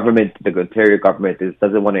 So the Ontario government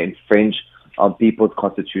doesn't want to infringe on people's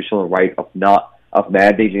constitutional right of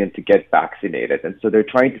mandating them to get vaccinated. And so they're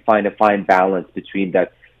trying to find a fine balance between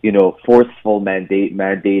that, forceful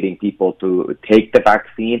mandating people to take the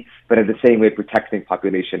vaccine, but at the same way protecting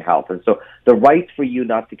population health. And so the right for you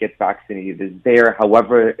not to get vaccinated is there.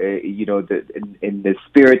 However, in the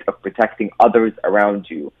spirit of protecting others around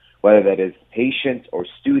you, whether that is patients or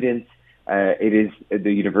students, it is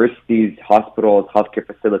the universities, hospitals, healthcare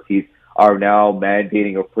facilities are now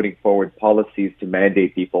mandating or putting forward policies to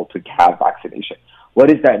mandate people to have vaccination. What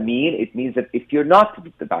does that mean? It means that if you're not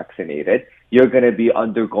vaccinated, you're going to be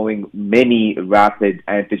undergoing many rapid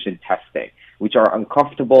antigen testing, which are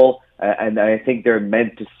uncomfortable, and I think they're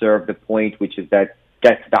meant to serve the point, which is that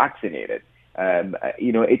get vaccinated.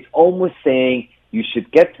 It's almost saying you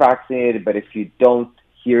should get vaccinated, but if you don't,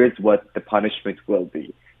 here's what the punishment will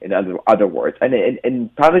be, in other words.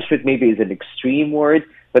 And punishment maybe is an extreme word,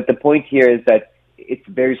 but the point here is that it's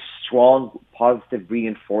very strong positive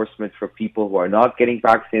reinforcement for people who are not getting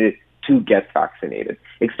vaccinated to get vaccinated,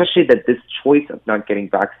 especially that this choice of not getting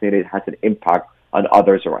vaccinated has an impact on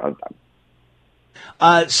others around them.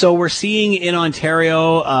 So we're seeing in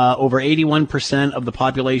Ontario over 81% of the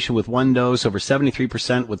population with one dose, over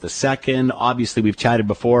 73% with the second. Obviously, we've chatted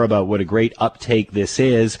before about what a great uptake this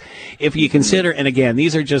is. If you consider, and again,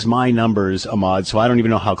 these are just my numbers, Ahmad, so I don't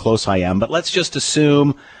even know how close I am, but let's just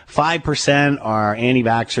assume 5% are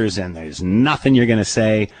anti-vaxxers and there's nothing you're going to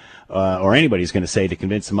say. or anybody's going to say to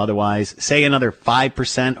convince them otherwise. Say another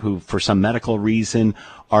 5% who, for some medical reason,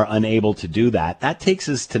 are unable to do that. That takes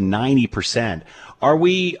us to 90%. Are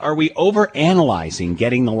we overanalyzing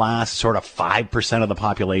getting the last sort of 5% of the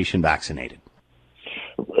population vaccinated?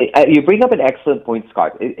 You bring up an excellent point,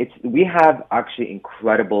 Scott. We have actually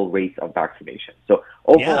incredible rates of vaccination. So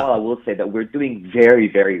overall, I will say that we're doing very,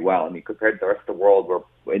 very well. I mean, compared to the rest of the world,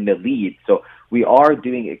 we're in the lead. So we are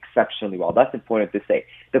doing exceptionally well. That's important to say.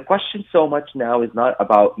 The question so much now is not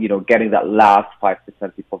about, getting that last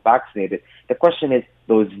 5% people vaccinated. The question is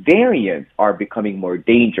those variants are becoming more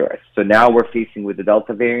dangerous. So now we're facing with the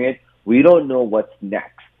Delta variant. We don't know what's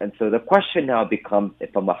next. And so the question now becomes,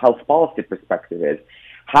 from a health policy perspective, is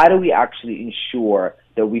how do we actually ensure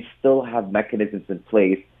that we still have mechanisms in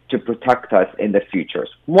place to protect us in the future?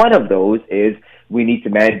 One of those is we need to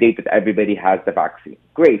mandate that everybody has the vaccine.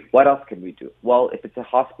 Great. What else can we do? Well, if it's a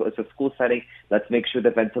hospital, it's a school setting, let's make sure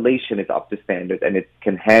the ventilation is up to standard and it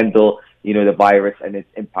can handle, the virus and its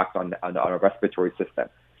impact on our respiratory system.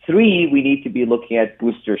 3, we need to be looking at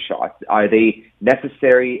booster shots. Are they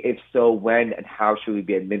necessary? If so, when and how should we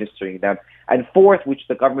be administering them? And 4th, which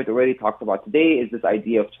the government already talked about today, is this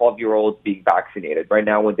idea of 12-year-olds being vaccinated. Right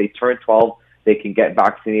now, when they turn 12, they can get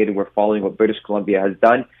vaccinated. We're following what British Columbia has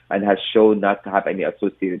done and has shown not to have any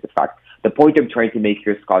associated effect. The point I'm trying to make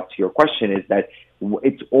here, Scott, to your question is that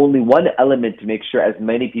it's only one element to make sure as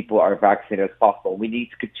many people are vaccinated as possible. We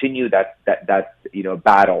need to continue that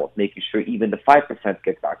battle, making sure even the 5%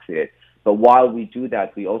 get vaccinated. But while we do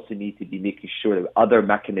that, we also need to be making sure that other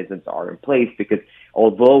mechanisms are in place, because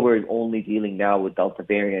although we're only dealing now with Delta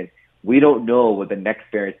variant, we don't know what the next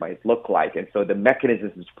variant might look like. And so the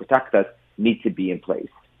mechanisms to protect us need to be in place.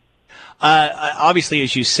 Obviously,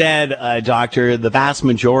 as you said, Doctor, the vast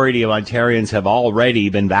majority of Ontarians have already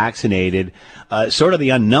been vaccinated. Sort of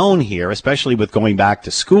the unknown here, especially with going back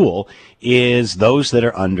to school, is those that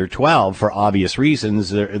are under 12. For obvious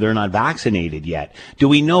reasons, they're not vaccinated yet. Do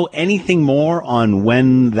we know anything more on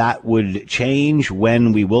when that would change,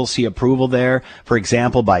 when we will see approval there? For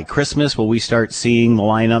example, by Christmas, will we start seeing the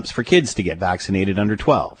lineups for kids to get vaccinated under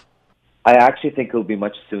 12? I actually think it will be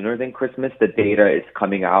much sooner than Christmas. The data is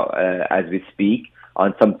coming out as we speak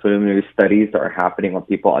on some preliminary studies that are happening on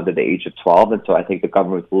people under the age of 12. And so I think the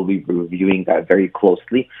government will be reviewing that very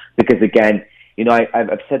closely because, again,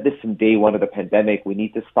 I've said this from day one of the pandemic. We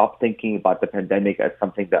need to stop thinking about the pandemic as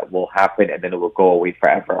something that will happen and then it will go away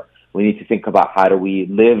forever. We need to think about how do we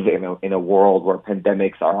live in a world where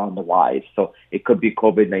pandemics are on the rise. So it could be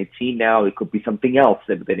COVID-19 now. It could be something else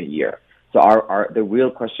within a year. So the real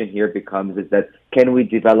question here becomes is that can we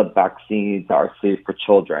develop vaccines that are safe for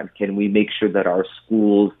children? Can we make sure that our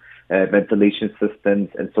schools, ventilation systems,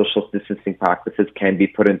 and social distancing practices can be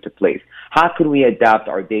put into place? How can we adapt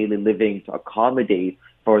our daily living to accommodate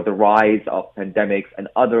for the rise of pandemics and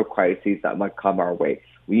other crises that might come our way?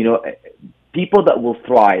 People that will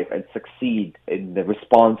thrive and succeed in the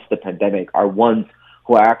response to the pandemic are ones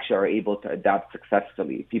who actually are able to adapt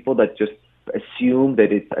successfully. People that just assume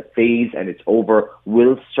that it's a phase and it's over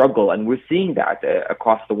will struggle, and we're seeing that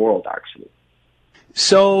across the world, actually.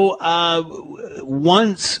 So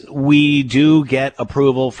once we do get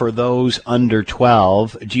approval for those under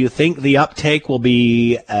 12, do you think the uptake will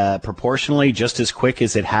be proportionally just as quick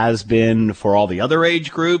as it has been for all the other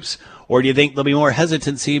age groups, or do you think there'll be more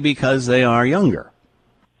hesitancy because they are younger?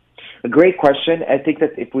 A great question. I think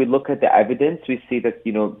that if we look at the evidence, we see that,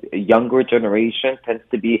 a younger generation tends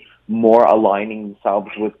to be more aligning themselves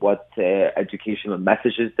with what educational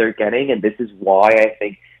messages they're getting. And this is why I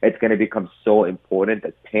think it's going to become so important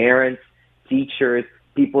that parents, teachers,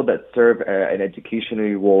 people that serve an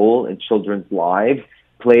educational role in children's lives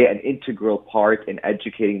play an integral part in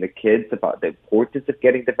educating the kids about the importance of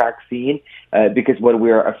getting the vaccine. Because what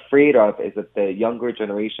we're afraid of is that the younger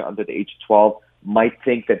generation under the age of 12 might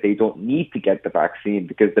think that they don't need to get the vaccine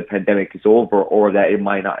because the pandemic is over or that it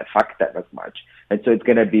might not affect them as much. And so it's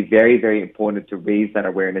going to be very, very important to raise that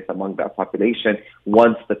awareness among that population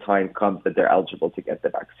once the time comes that they're eligible to get the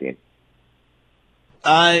vaccine.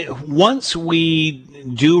 Once we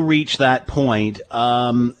do reach that point,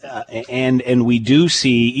 and we do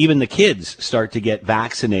see even the kids start to get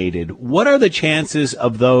vaccinated, what are the chances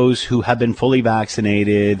of those who have been fully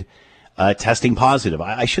vaccinated testing positive?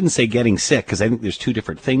 I shouldn't say getting sick, because I think there's two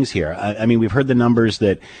different things here. I mean, we've heard the numbers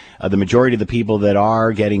that the majority of the people that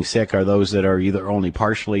are getting sick are those that are either only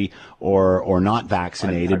partially or not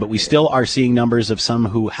vaccinated, but we still are seeing numbers of some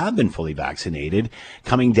who have been fully vaccinated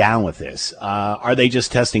coming down with this. Are they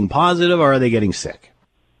just testing positive, or are they getting sick?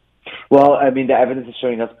 Well, I mean, the evidence is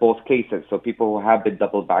showing us both cases. So people who have been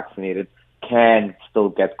double vaccinated can still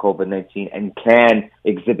get COVID-19 and can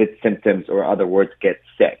exhibit symptoms, or in other words, get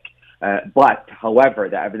sick. But, however,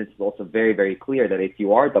 the evidence is also very, very clear that if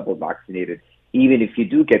you are double vaccinated, even if you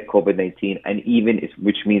do get COVID-19, and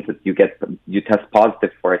which means that you test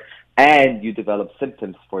positive for it, and you develop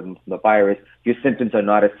symptoms from the virus, your symptoms are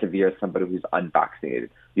not as severe as somebody who's unvaccinated.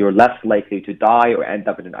 You're less likely to die or end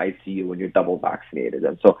up in an ICU when you're double vaccinated.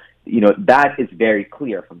 And so, that is very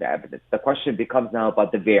clear from the evidence. The question becomes now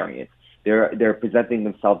about the variants. They're presenting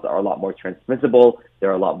themselves that are a lot more transmissible.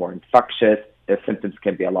 They're a lot more infectious. Their symptoms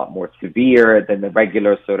can be a lot more severe than the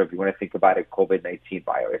regular you want to think about it, COVID-19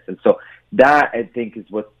 virus. And so that, I think, is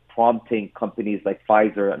what's prompting companies like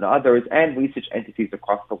Pfizer and others and research entities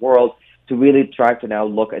across the world to really try to now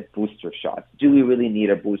look at booster shots. Do we really need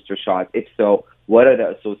a booster shot? If so, what are the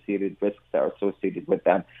associated risks that are associated with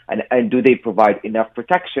them? And do they provide enough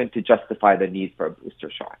protection to justify the need for a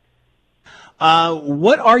booster shot?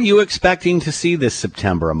 What are you expecting to see this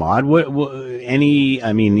September, Ahmad?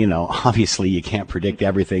 Obviously you can't predict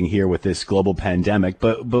everything here with this global pandemic,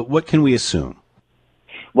 but what can we assume?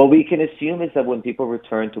 What we can assume is that when people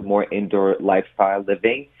return to more indoor lifestyle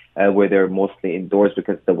living, where they're mostly indoors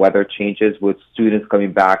because the weather changes, with students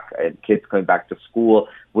coming back and kids coming back to school,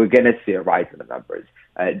 we're going to see a rise in the numbers.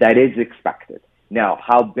 That is expected. Now,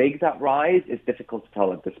 how big that rise is difficult to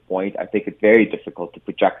tell at this point. I think it's very difficult to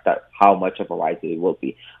project how much of a rise it will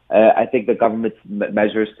be. I think the government's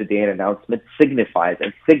measures today and announcement signifies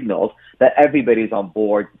and signals that everybody's on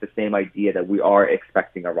board with the same idea that we are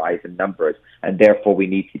expecting a rise in numbers, and therefore we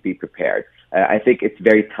need to be prepared. I think it's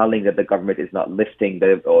very telling that the government is not lifting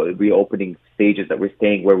the reopening stages, that we're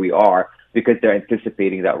staying where we are, because they're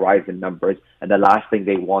anticipating that rise in numbers. And the last thing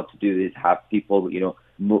they want to do is have people,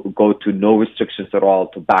 go to no restrictions at all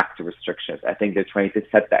to back to restrictions. I think they're trying to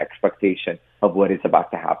set the expectation of what is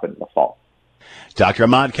about to happen in the fall. Dr.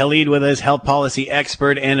 Ahmad Khalid with us, health policy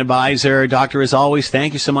expert and advisor. Doctor, as always,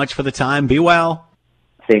 thank you so much for the time. Be well.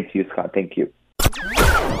 Same to you, Scott. Thank you.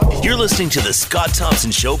 You're listening to the Scott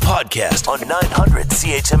Thompson Show podcast on 900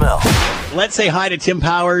 CHML. Let's say hi to Tim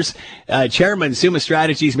Powers, Chairman, Summa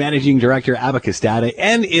Strategies, Managing Director, Abacus Data,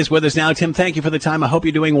 and is with us now. Tim, thank you for the time. I hope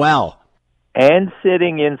you're doing well. And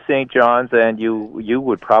sitting in St. John's, and you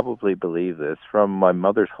would probably believe this, from my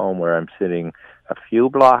mother's home where I'm sitting a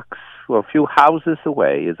few houses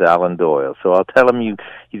away is Alan Doyle. So I'll tell him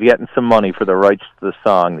you're getting some money for the rights to the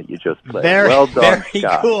song that you just played. Well done, very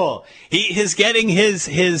Scott. Cool. He is getting his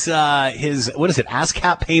what is it,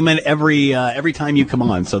 ASCAP payment every time you come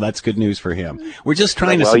on. So that's good news for him. We're just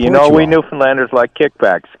trying to support you. Well, we Newfoundlanders like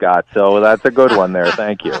kickbacks, Scott. So that's a good one there.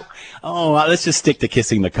 Thank you. Let's just stick to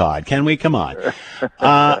kissing the cod. Can we? Come on.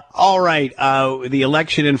 All right. The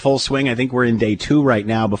election in full swing. I think we're in day 2 right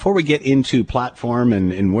now. Before we get into platform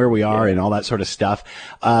and where we are and all that sort of stuff,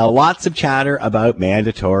 lots of chatter about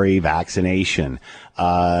mandatory vaccination.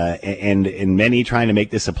 And many trying to make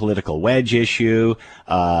this a political wedge issue.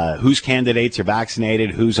 Whose candidates are vaccinated,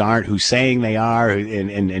 whose aren't, who's saying they are,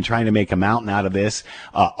 and trying to make a mountain out of this.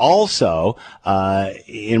 Also,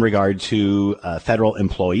 in regard to federal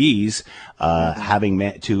employees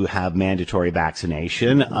having to have mandatory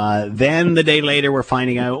vaccination. Then the day later, we're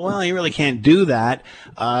finding out, well, you really can't do that.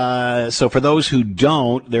 So for those who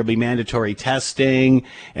don't, there'll be mandatory testing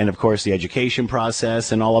and, of course, the education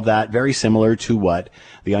process and all of that, very similar to what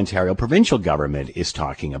the Ontario provincial government is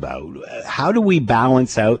talking about. How do we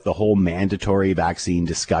balance out the whole mandatory vaccine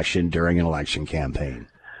discussion during an election campaign?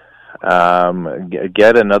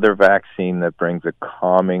 Get another vaccine that brings a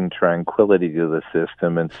calming tranquility to the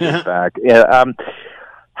system and sit back.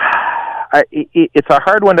 It's a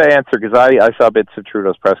hard one to answer because I saw bits of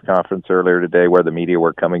Trudeau's press conference earlier today where the media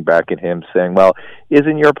were coming back at him saying, well,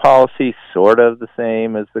 isn't your policy sort of the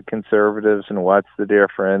same as the Conservatives, and what's the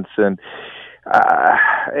difference? And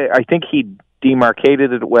I think he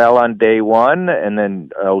demarcated it well on day one, and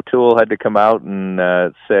then O'Toole had to come out and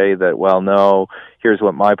say that, well, no, here's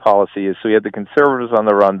what my policy is. So you had the Conservatives on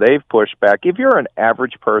the run. They've pushed back. If you're an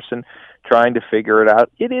average person trying to figure it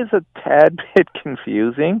out, it is a tad bit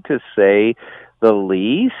confusing, to say the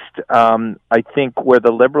least. I think where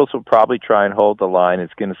the Liberals will probably try and hold the line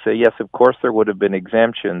is going to say, yes, of course there would have been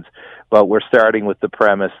exemptions, but we're starting with the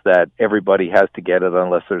premise that everybody has to get it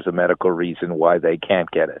unless there's a medical reason why they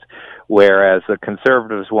can't get it. Whereas the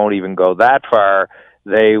Conservatives won't even go that far.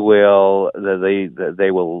 They will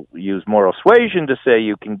use moral suasion to say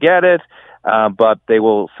you can get it, but they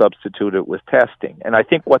will substitute it with testing. And I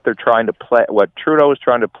think what Trudeau is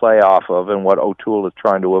trying to play off of, and what O'Toole is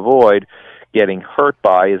trying to avoid, getting hurt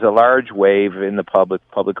by is a large wave in the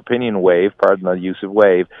public opinion wave, pardon the use of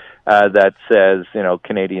wave, that says,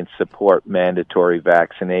 Canadians support mandatory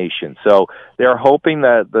vaccination. So they're hoping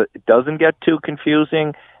that it doesn't get too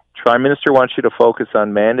confusing. Prime Minister wants you to focus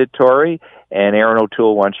on mandatory, and Aaron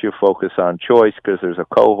O'Toole wants you to focus on choice, because there's a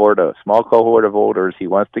small cohort of voters he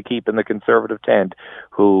wants to keep in the Conservative tent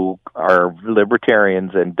who are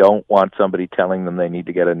libertarians and don't want somebody telling them they need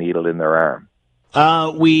to get a needle in their arm.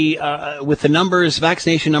 With the numbers,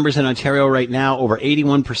 vaccination numbers in Ontario right now, over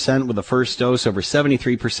 81% with the first dose, over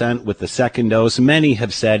 73% with the second dose. Many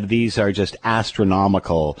have said these are just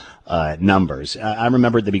astronomical numbers. I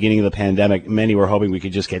remember at the beginning of the pandemic, many were hoping we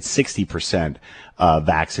could just get 60%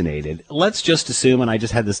 vaccinated. Let's just assume, and I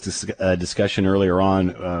just had this discussion earlier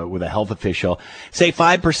on with a health official, say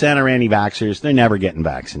 5% are anti-vaxxers, they're never getting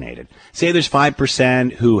vaccinated. Say there's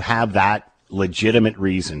 5% who have that legitimate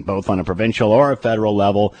reason, both on a provincial or a federal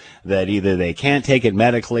level, that either they can't take it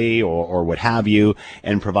medically or what have you,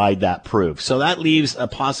 and provide that proof. So that leaves a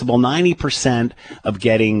possible 90% of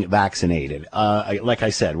getting vaccinated. Like I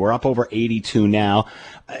said, we're up over 82 now.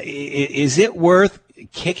 Is it worth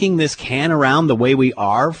kicking this can around the way we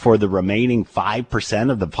are for the remaining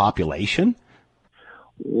 5% of the population?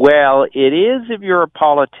 Well, it is if you're a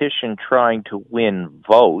politician trying to win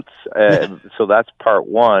votes. So that's part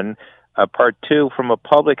one. Part two, from a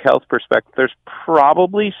public health perspective, there's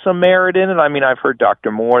probably some merit in it. I mean, I've heard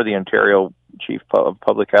Dr. Moore, the Ontario Chief of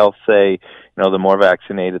Public Health, say, the more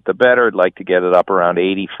vaccinated, the better. I'd like to get it up around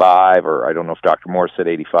 85, or I don't know if Dr. Moore said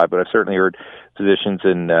 85, but I've certainly heard physicians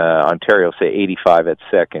in Ontario say 85 at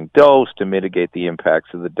second dose to mitigate the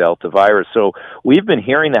impacts of the Delta virus. So we've been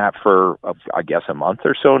hearing that for, I guess, a month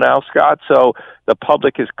or so now, Scott. So the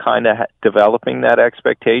public is kind of developing that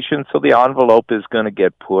expectation. So the envelope is going to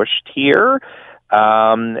get pushed here.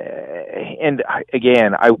 And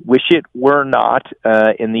again, I wish it were not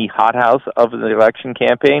in the hothouse of the election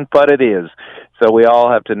campaign, but it is. So we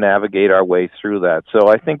all have to navigate our way through that. So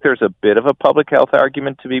I think there's a bit of a public health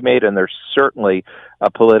argument to be made, and there's certainly a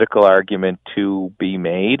political argument to be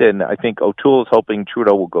made. And I think O'Toole is hoping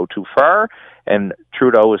Trudeau will go too far, and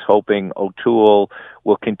Trudeau is hoping O'Toole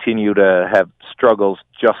will continue to have struggles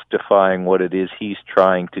justifying what it is he's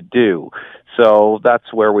trying to do. So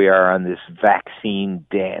that's where we are on this vaccine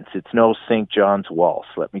dance. It's no St. John's waltz,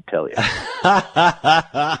 let me tell you.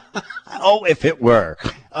 Oh, if it were.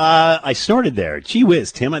 I snorted there. Gee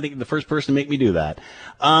whiz, Tim. I think you're the first person to make me do that.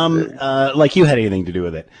 Like you had anything to do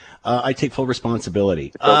with it. I take full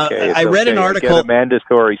responsibility. I read an article. Get a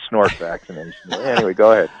mandatory snort vaccination. Anyway,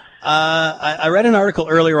 go ahead. I read an article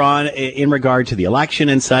earlier on in regard to the election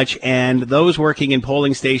and such, and those working in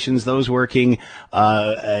polling stations, those working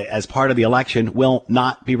as part of the election, will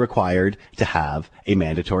not be required to have a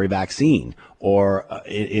mandatory vaccine, or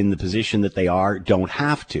in the position that they are, don't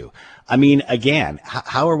have to. I mean, again,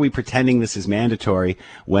 how are we pretending this is mandatory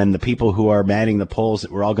when the people who are manning the polls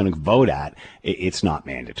that we're all going to vote at, it's not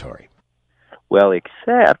mandatory? Well,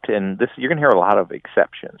 except, and this, you're going to hear a lot of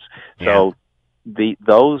exceptions. So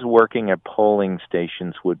those working at polling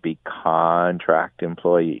stations would be contract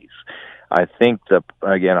employees. I think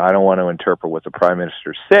again, I don't want to interpret what the Prime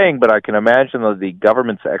Minister is saying, but I can imagine that the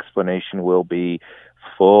government's explanation will be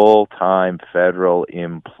full-time federal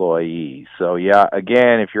employees. So yeah,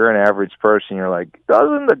 again, if you're an average person, you're like,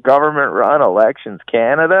 doesn't the government run Elections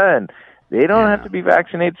Canada? And they don't have to be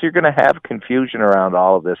vaccinated, so you're going to have confusion around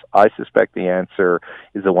all of this. I suspect the answer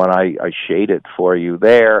is the one I shaded for you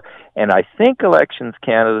there. And I think Elections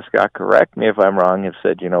Canada, Scott, correct me if I'm wrong, have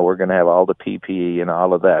said, we're going to have all the PPE and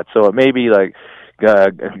all of that. So it may be like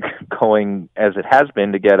going, as it has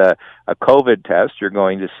been, to get a COVID test. You're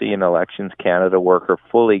going to see an Elections Canada worker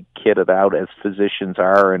fully kitted out, as physicians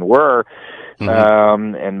are and were.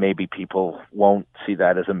 And maybe people won't see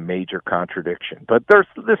that as a major contradiction. But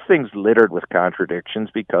this thing's littered with contradictions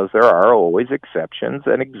because there are always exceptions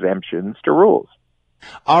and exemptions to rules.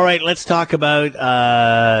 All right, let's talk about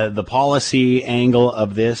the policy angle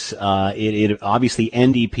of this. It obviously,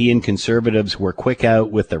 NDP and Conservatives were quick out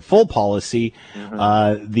with their full policy.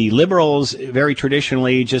 The Liberals, very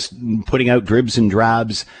traditionally, just putting out dribs and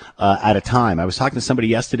drabs at a time. I was talking to somebody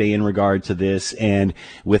yesterday in regard to this, and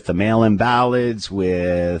with the mail-in ballots,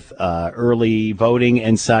 with early voting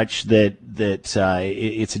and such, that it's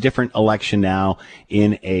a different election now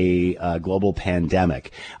in a global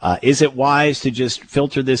pandemic. Is it wise to just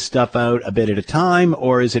filter this stuff out a bit at a time,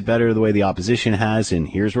 or is it better the way the opposition has, and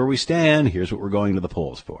here's where we stand, here's what we're going to the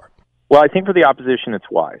polls for? Well, I think for the opposition it's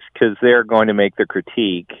wise, because they're going to make the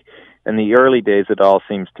critique In the early days, it all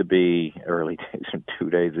seems to be early days, 2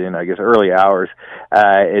 days in, I guess, early hours.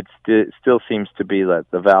 It still seems to be that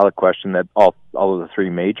the valid question that all of the three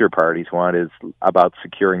major parties want is about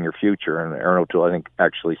securing your future. And Erin O'Toole, I think,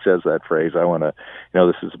 actually says that phrase. I want to,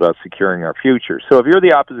 this is about securing our future. So if you're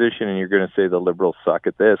the opposition and you're going to say the Liberals suck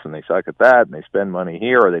at this and they suck at that and they spend money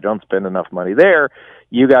here or they don't spend enough money there,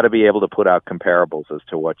 you got to be able to put out comparables as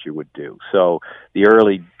to what you would do. So the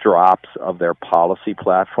early drops of their policy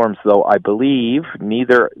platforms, though I believe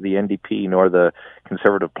neither the NDP nor the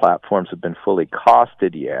Conservative platforms have been fully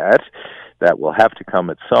costed yet, that will have to come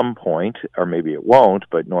at some point, or maybe it won't,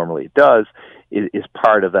 but normally it does, is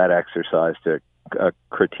part of that exercise to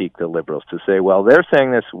critique the Liberals, to say, well, they're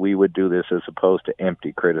saying this, we would do this, as opposed to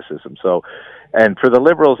empty criticism. So, and for the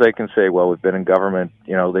Liberals, they can say, well, we've been in government,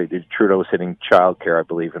 Trudeau was hitting childcare, I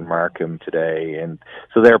believe, in Markham today, and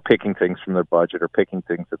so they're picking things from their budget or picking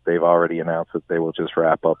things that they've already announced that they will just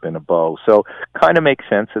wrap up in a bow. So kind of makes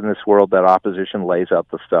sense in this world that opposition lays out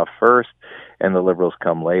the stuff first and the Liberals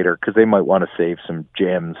come later, because they might want to save some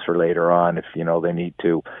gems for later on if, they need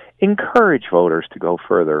to encourage voters to go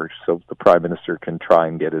further so the Prime Minister can try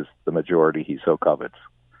and get the majority he so covets.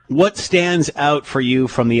 What stands out for you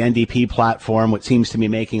from the NDP platform, what seems to be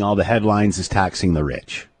making all the headlines, is taxing the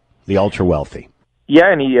rich, the ultra-wealthy?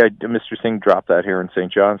 Yeah, and Mr. Singh dropped that here in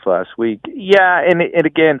St. John's last week. Yeah, and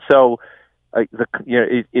again, so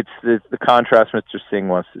it's the contrast Mr. Singh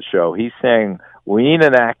wants to show. He's saying we need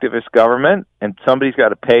an activist government, and somebody's got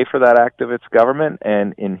to pay for that activist government.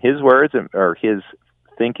 And in his words, or his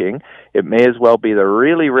thinking, it may as well be the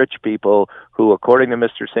really rich people who, according to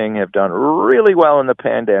Mr. Singh, have done really well in the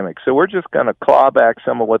pandemic. So we're just going to claw back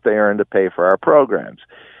some of what they earn to pay for our programs.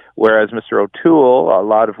 Whereas Mr. O'Toole, a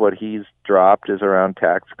lot of what he's dropped is around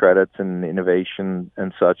tax credits and innovation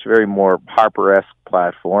and such, very more Harper-esque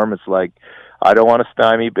platform. It's like, I don't want to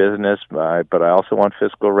stymie business, but I also want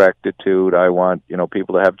fiscal rectitude. I want,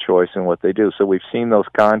 people to have choice in what they do. So we've seen those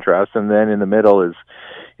contrasts, and then in the middle is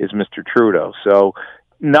Mr. Trudeau. So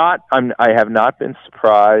I have not been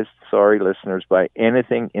surprised, sorry listeners, by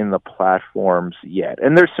anything in the platforms yet.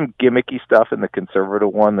 And there's some gimmicky stuff in the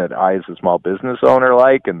Conservative one that I, as a small business owner,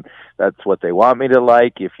 like, and that's what they want me to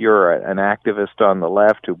like. If you're an activist on the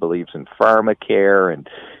left who believes in pharmacare and,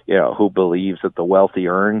 who believes that the wealthy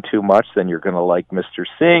earn too much, then you're going to like Mr.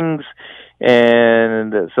 Singh's.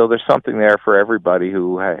 And so there's something there for everybody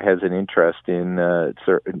who has an interest in the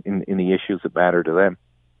issues that matter to them.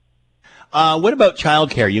 What about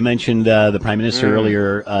childcare? You mentioned the Prime Minister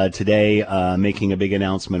earlier today making a big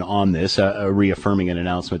announcement on this, reaffirming an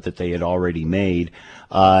announcement that they had already made,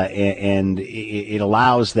 and it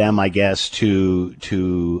allows them, I guess,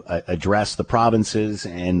 to address the provinces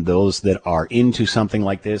and those that are into something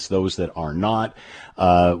like this, those that are not.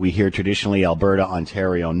 We hear traditionally Alberta,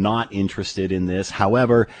 Ontario not interested in this.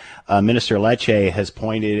 However, Minister Lecce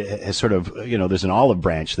has sort of, there's an olive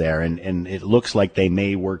branch there, and it looks like they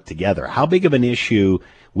may work together. How big of an issue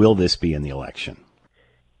will this be in the election?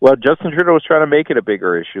 Well, Justin Trudeau was trying to make it a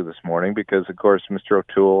bigger issue this morning because, of course, Mr.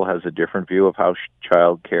 O'Toole has a different view of how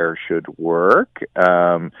child care should work.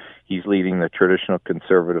 He's leading the traditional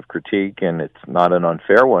Conservative critique, and it's not an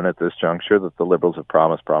unfair one at this juncture that the Liberals have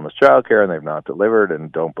promised child care, and they've not delivered,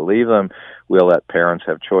 and don't believe them. We'll let parents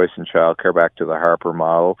have choice in child care, back to the Harper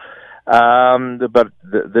model. But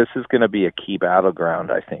this is going to be a key battleground,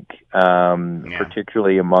 I think,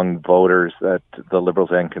 particularly among voters that the Liberals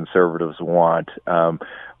and Conservatives want.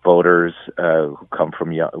 Voters who come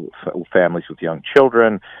from families with young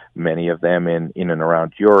children, many of them in and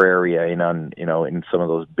around your area, in some of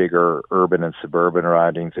those bigger urban and suburban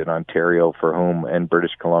ridings in Ontario, for whom, and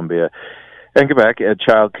British Columbia and Quebec,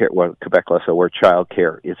 Quebec less so, where child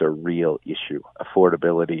care is a real issue.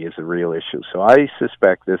 Affordability is a real issue. So I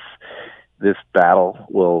suspect this battle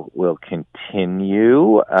will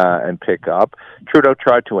continue and pick up. Trudeau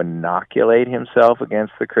tried to inoculate himself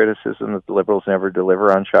against the criticism that the Liberals never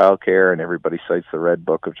deliver on child care, and everybody cites the Red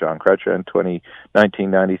Book of John Chrétien in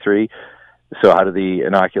 1993. So how did the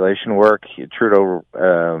inoculation work? Trudeau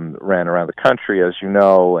ran around the country, as you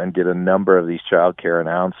know, and did a number of these child care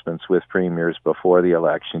announcements with premiers before the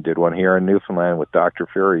election. Did one here in Newfoundland with Dr.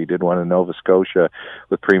 Fury. He did one in Nova Scotia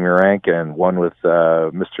with Premier Rankin, one with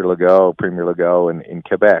Mr. Legault, Premier Legault in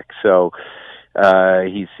Quebec. So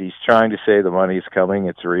he's trying to say the money is coming,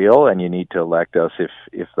 it's real, and you need to elect us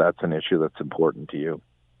if that's an issue that's important to you.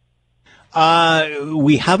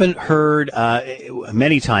 We haven't heard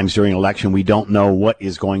many times during election. We don't know what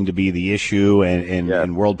is going to be the issue, and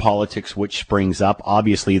in world politics, which springs up.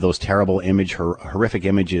 Obviously, those terrible horrific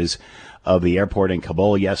images of the airport in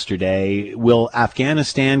Kabul yesterday. Will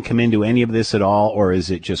Afghanistan come into any of this at all, or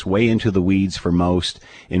is it just way into the weeds for most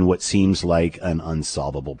in what seems like an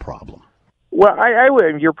unsolvable problem? Well, I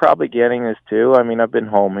would. You're probably getting this too. I mean, I've been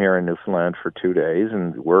home here in Newfoundland for 2 days,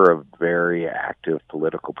 and we're a very active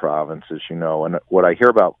political province, as you know. And what I hear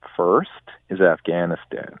about first is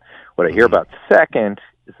Afghanistan. What I hear about second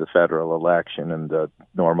is the federal election and the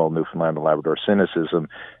normal Newfoundland and Labrador cynicism,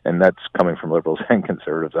 and that's coming from Liberals and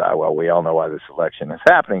Conservatives. Well, we all know why this election is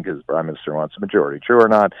happening because the Prime Minister wants a majority. True or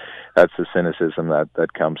not, that's the cynicism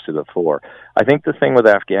that comes to the fore. I think the thing with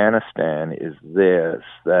Afghanistan is this,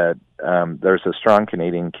 that there's a strong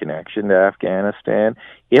Canadian connection to Afghanistan.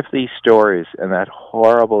 If these stories and that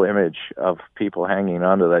horrible image of people hanging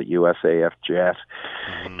onto that USAF jet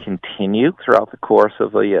continue throughout the course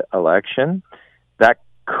of the election, that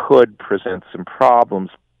could present some problems.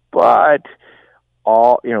 But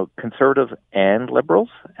all, conservatives and liberals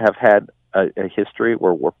have had a history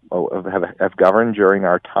where have governed during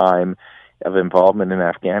our time of involvement in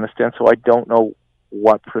Afghanistan. So I don't know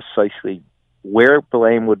what precisely where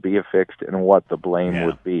blame would be affixed and what the blame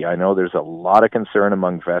would be. I know there's a lot of concern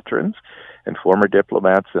among veterans and former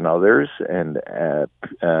diplomats and others, and the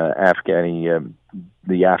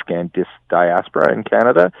Afghan diaspora in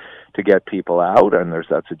Canada to get people out, and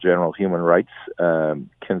that's a general human rights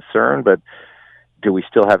concern. But do we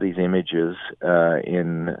still have these images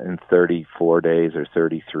in 34 days or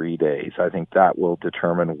 33 days? I think that will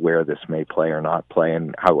determine where this may play or not play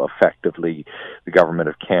and how effectively the government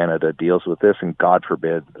of Canada deals with this. And God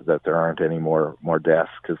forbid that there aren't any more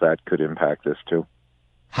deaths, because that could impact this too.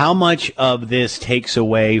 How much of this takes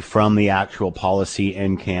away from the actual policy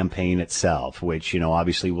and campaign itself, which,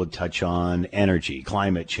 obviously will touch on energy,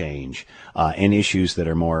 climate change, and issues that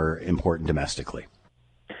are more important domestically?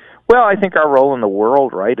 Well, I think our role in the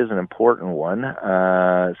world, right, is an important one.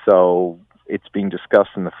 So it's being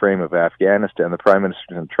discussed in the frame of Afghanistan. The Prime Minister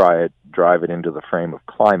can try to drive it into the frame of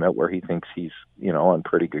climate, where he thinks he's, on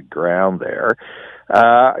pretty good ground there.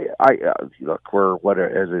 Look,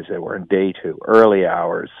 as I say, we're in day 2, early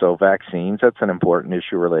hours. So vaccines, that's an important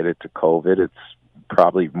issue related to COVID. It's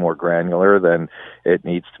probably more granular than it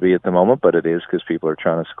needs to be at the moment, but it is because people are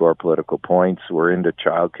trying to score political points. We're into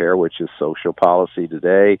childcare, which is social policy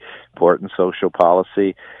today, important social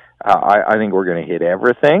policy. I think we're going to hit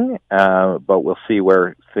everything, but we'll see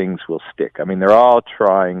where things will stick. I mean, they're all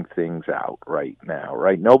trying things out right now,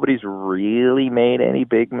 right? Nobody's really made any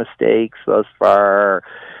big mistakes thus far.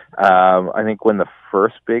 I think when the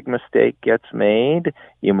first big mistake gets made,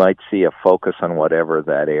 you might see a focus on whatever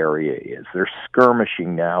that area is. They're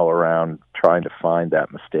skirmishing now around trying to find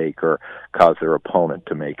that mistake or cause their opponent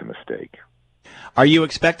to make a mistake. Are you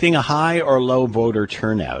expecting a high or low voter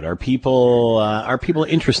turnout? Are people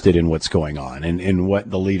interested in what's going on and what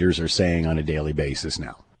the leaders are saying on a daily basis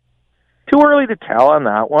now? Too early to tell on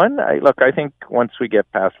that one. I think once we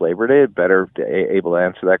get past Labor Day, it's better able to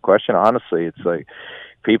answer that question. Honestly, it's like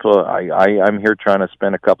people, I'm here trying to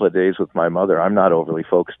spend a couple of days with my mother. I'm not overly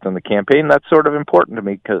focused on the campaign. That's sort of important to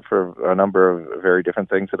me for a number of very different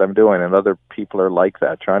things that I'm doing, and other people are like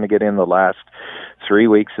that, trying to get in the last 3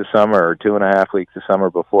 weeks of summer or 2.5 weeks of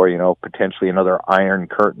summer before, potentially another iron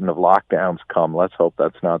curtain of lockdowns come. Let's hope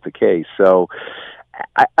that's not the case. So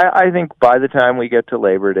I think by the time we get to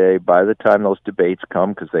Labor Day, by the time those debates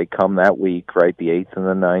come, because they come that week, right, the 8th and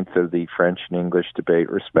the 9th of the French and English debate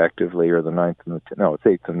respectively, or the 9th and it's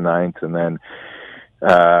 8th and 9th, and then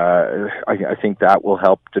I think that will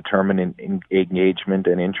help determine engagement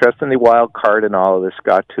and interest. And the wild card in all of this,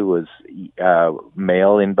 Scott, too, is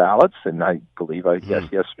mail-in ballots. And I believe,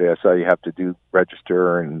 yesterday I saw you have to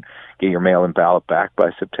register and get your mail-in ballot back by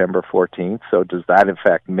September 14th. So does that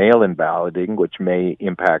affect mail-in balloting, which may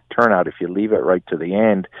impact turnout? If you leave it right to the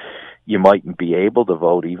end, you mightn't be able to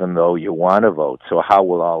vote even though you want to vote. So how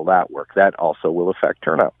will all that work? That also will affect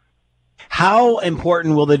turnout. How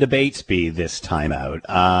important will the debates be this time out?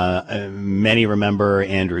 Many remember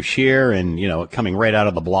Andrew Scheer and, coming right out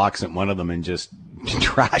of the blocks at one of them and just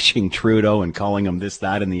trashing Trudeau and calling him this,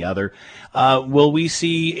 that, and the other. Will we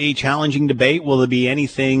see a challenging debate? Will there be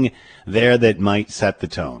anything there that might set the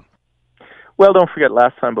tone? Well, don't forget,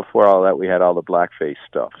 last time before all that, we had all the blackface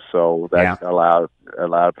stuff. So that allowed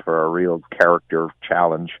for a real character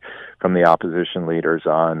challenge from the opposition leaders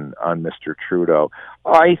on Mr. Trudeau.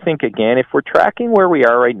 I think, again, if we're tracking where we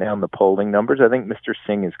are right now in the polling numbers, I think Mr.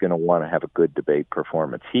 Singh is going to want to have a good debate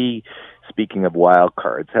performance. He, speaking of wild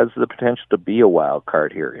cards, has the potential to be a wild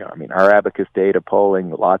card here. I mean, our Abacus data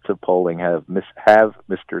polling, lots of polling have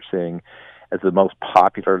Mr. Singh as the most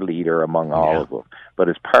popular leader among all of them. But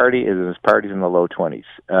his party's in the low 20s,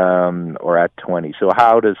 or at 20. So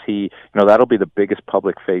how does he, that'll be the biggest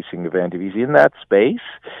public-facing event. If he's in that space,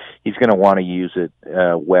 he's going to want to use it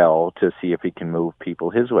well to see if he can move people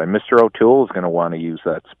his way. Mr. O'Toole is going to want to use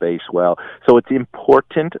that space well. So it's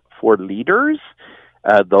important for leaders,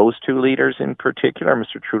 those two leaders in particular.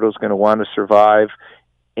 Mr. Trudeau's going to want to survive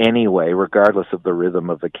anyway, regardless of the rhythm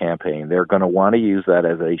of the campaign. They're going to want to use that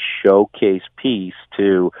as a showcase piece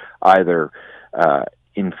to either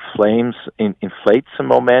inflate some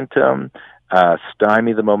momentum,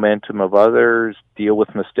 stymie the momentum of others, deal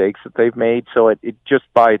with mistakes that they've made. So it just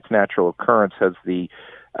by its natural occurrence has the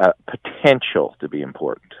potential to be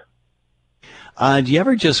important. Do you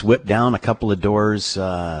ever just whip down a couple of doors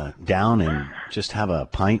down and just have a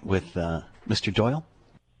pint with Mr. Doyle?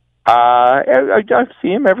 I see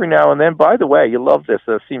him every now and then. By the way, you love this.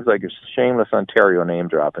 It seems like a shameless Ontario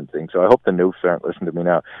name-dropping thing, so I hope the Noofs aren't listening to me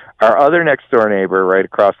now. Our other next-door neighbor right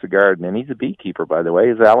across the garden, and he's a beekeeper, by the way,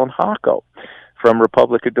 is Alan Hocko from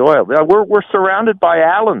Republic of Doyle. We're surrounded by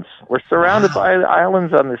Allens. We're surrounded by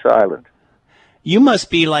islands on this island. You must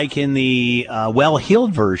be like in the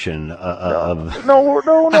well-heeled version of... No.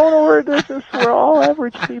 We're all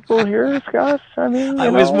average people here, Scott. I mean, I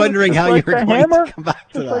was wondering how you were going to come back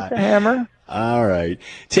to that. Like the hammer. All right.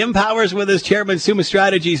 Tim Powers with us, Chairman, Summa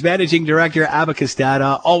Strategies, Managing Director, Abacus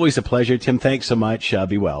Data. Always a pleasure. Tim, thanks so much.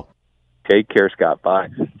 Be well. Take care, Scott. Bye.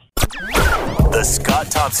 The Scott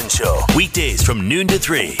Thompson Show, weekdays from noon to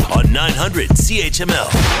 3 on 900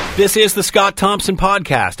 CHML. This is the Scott Thompson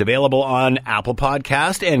Podcast, available on Apple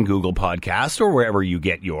Podcast and Google Podcast, or wherever you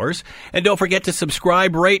get yours. And don't forget to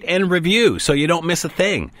subscribe, rate, and review so you don't miss a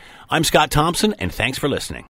thing. I'm Scott Thompson, and thanks for listening.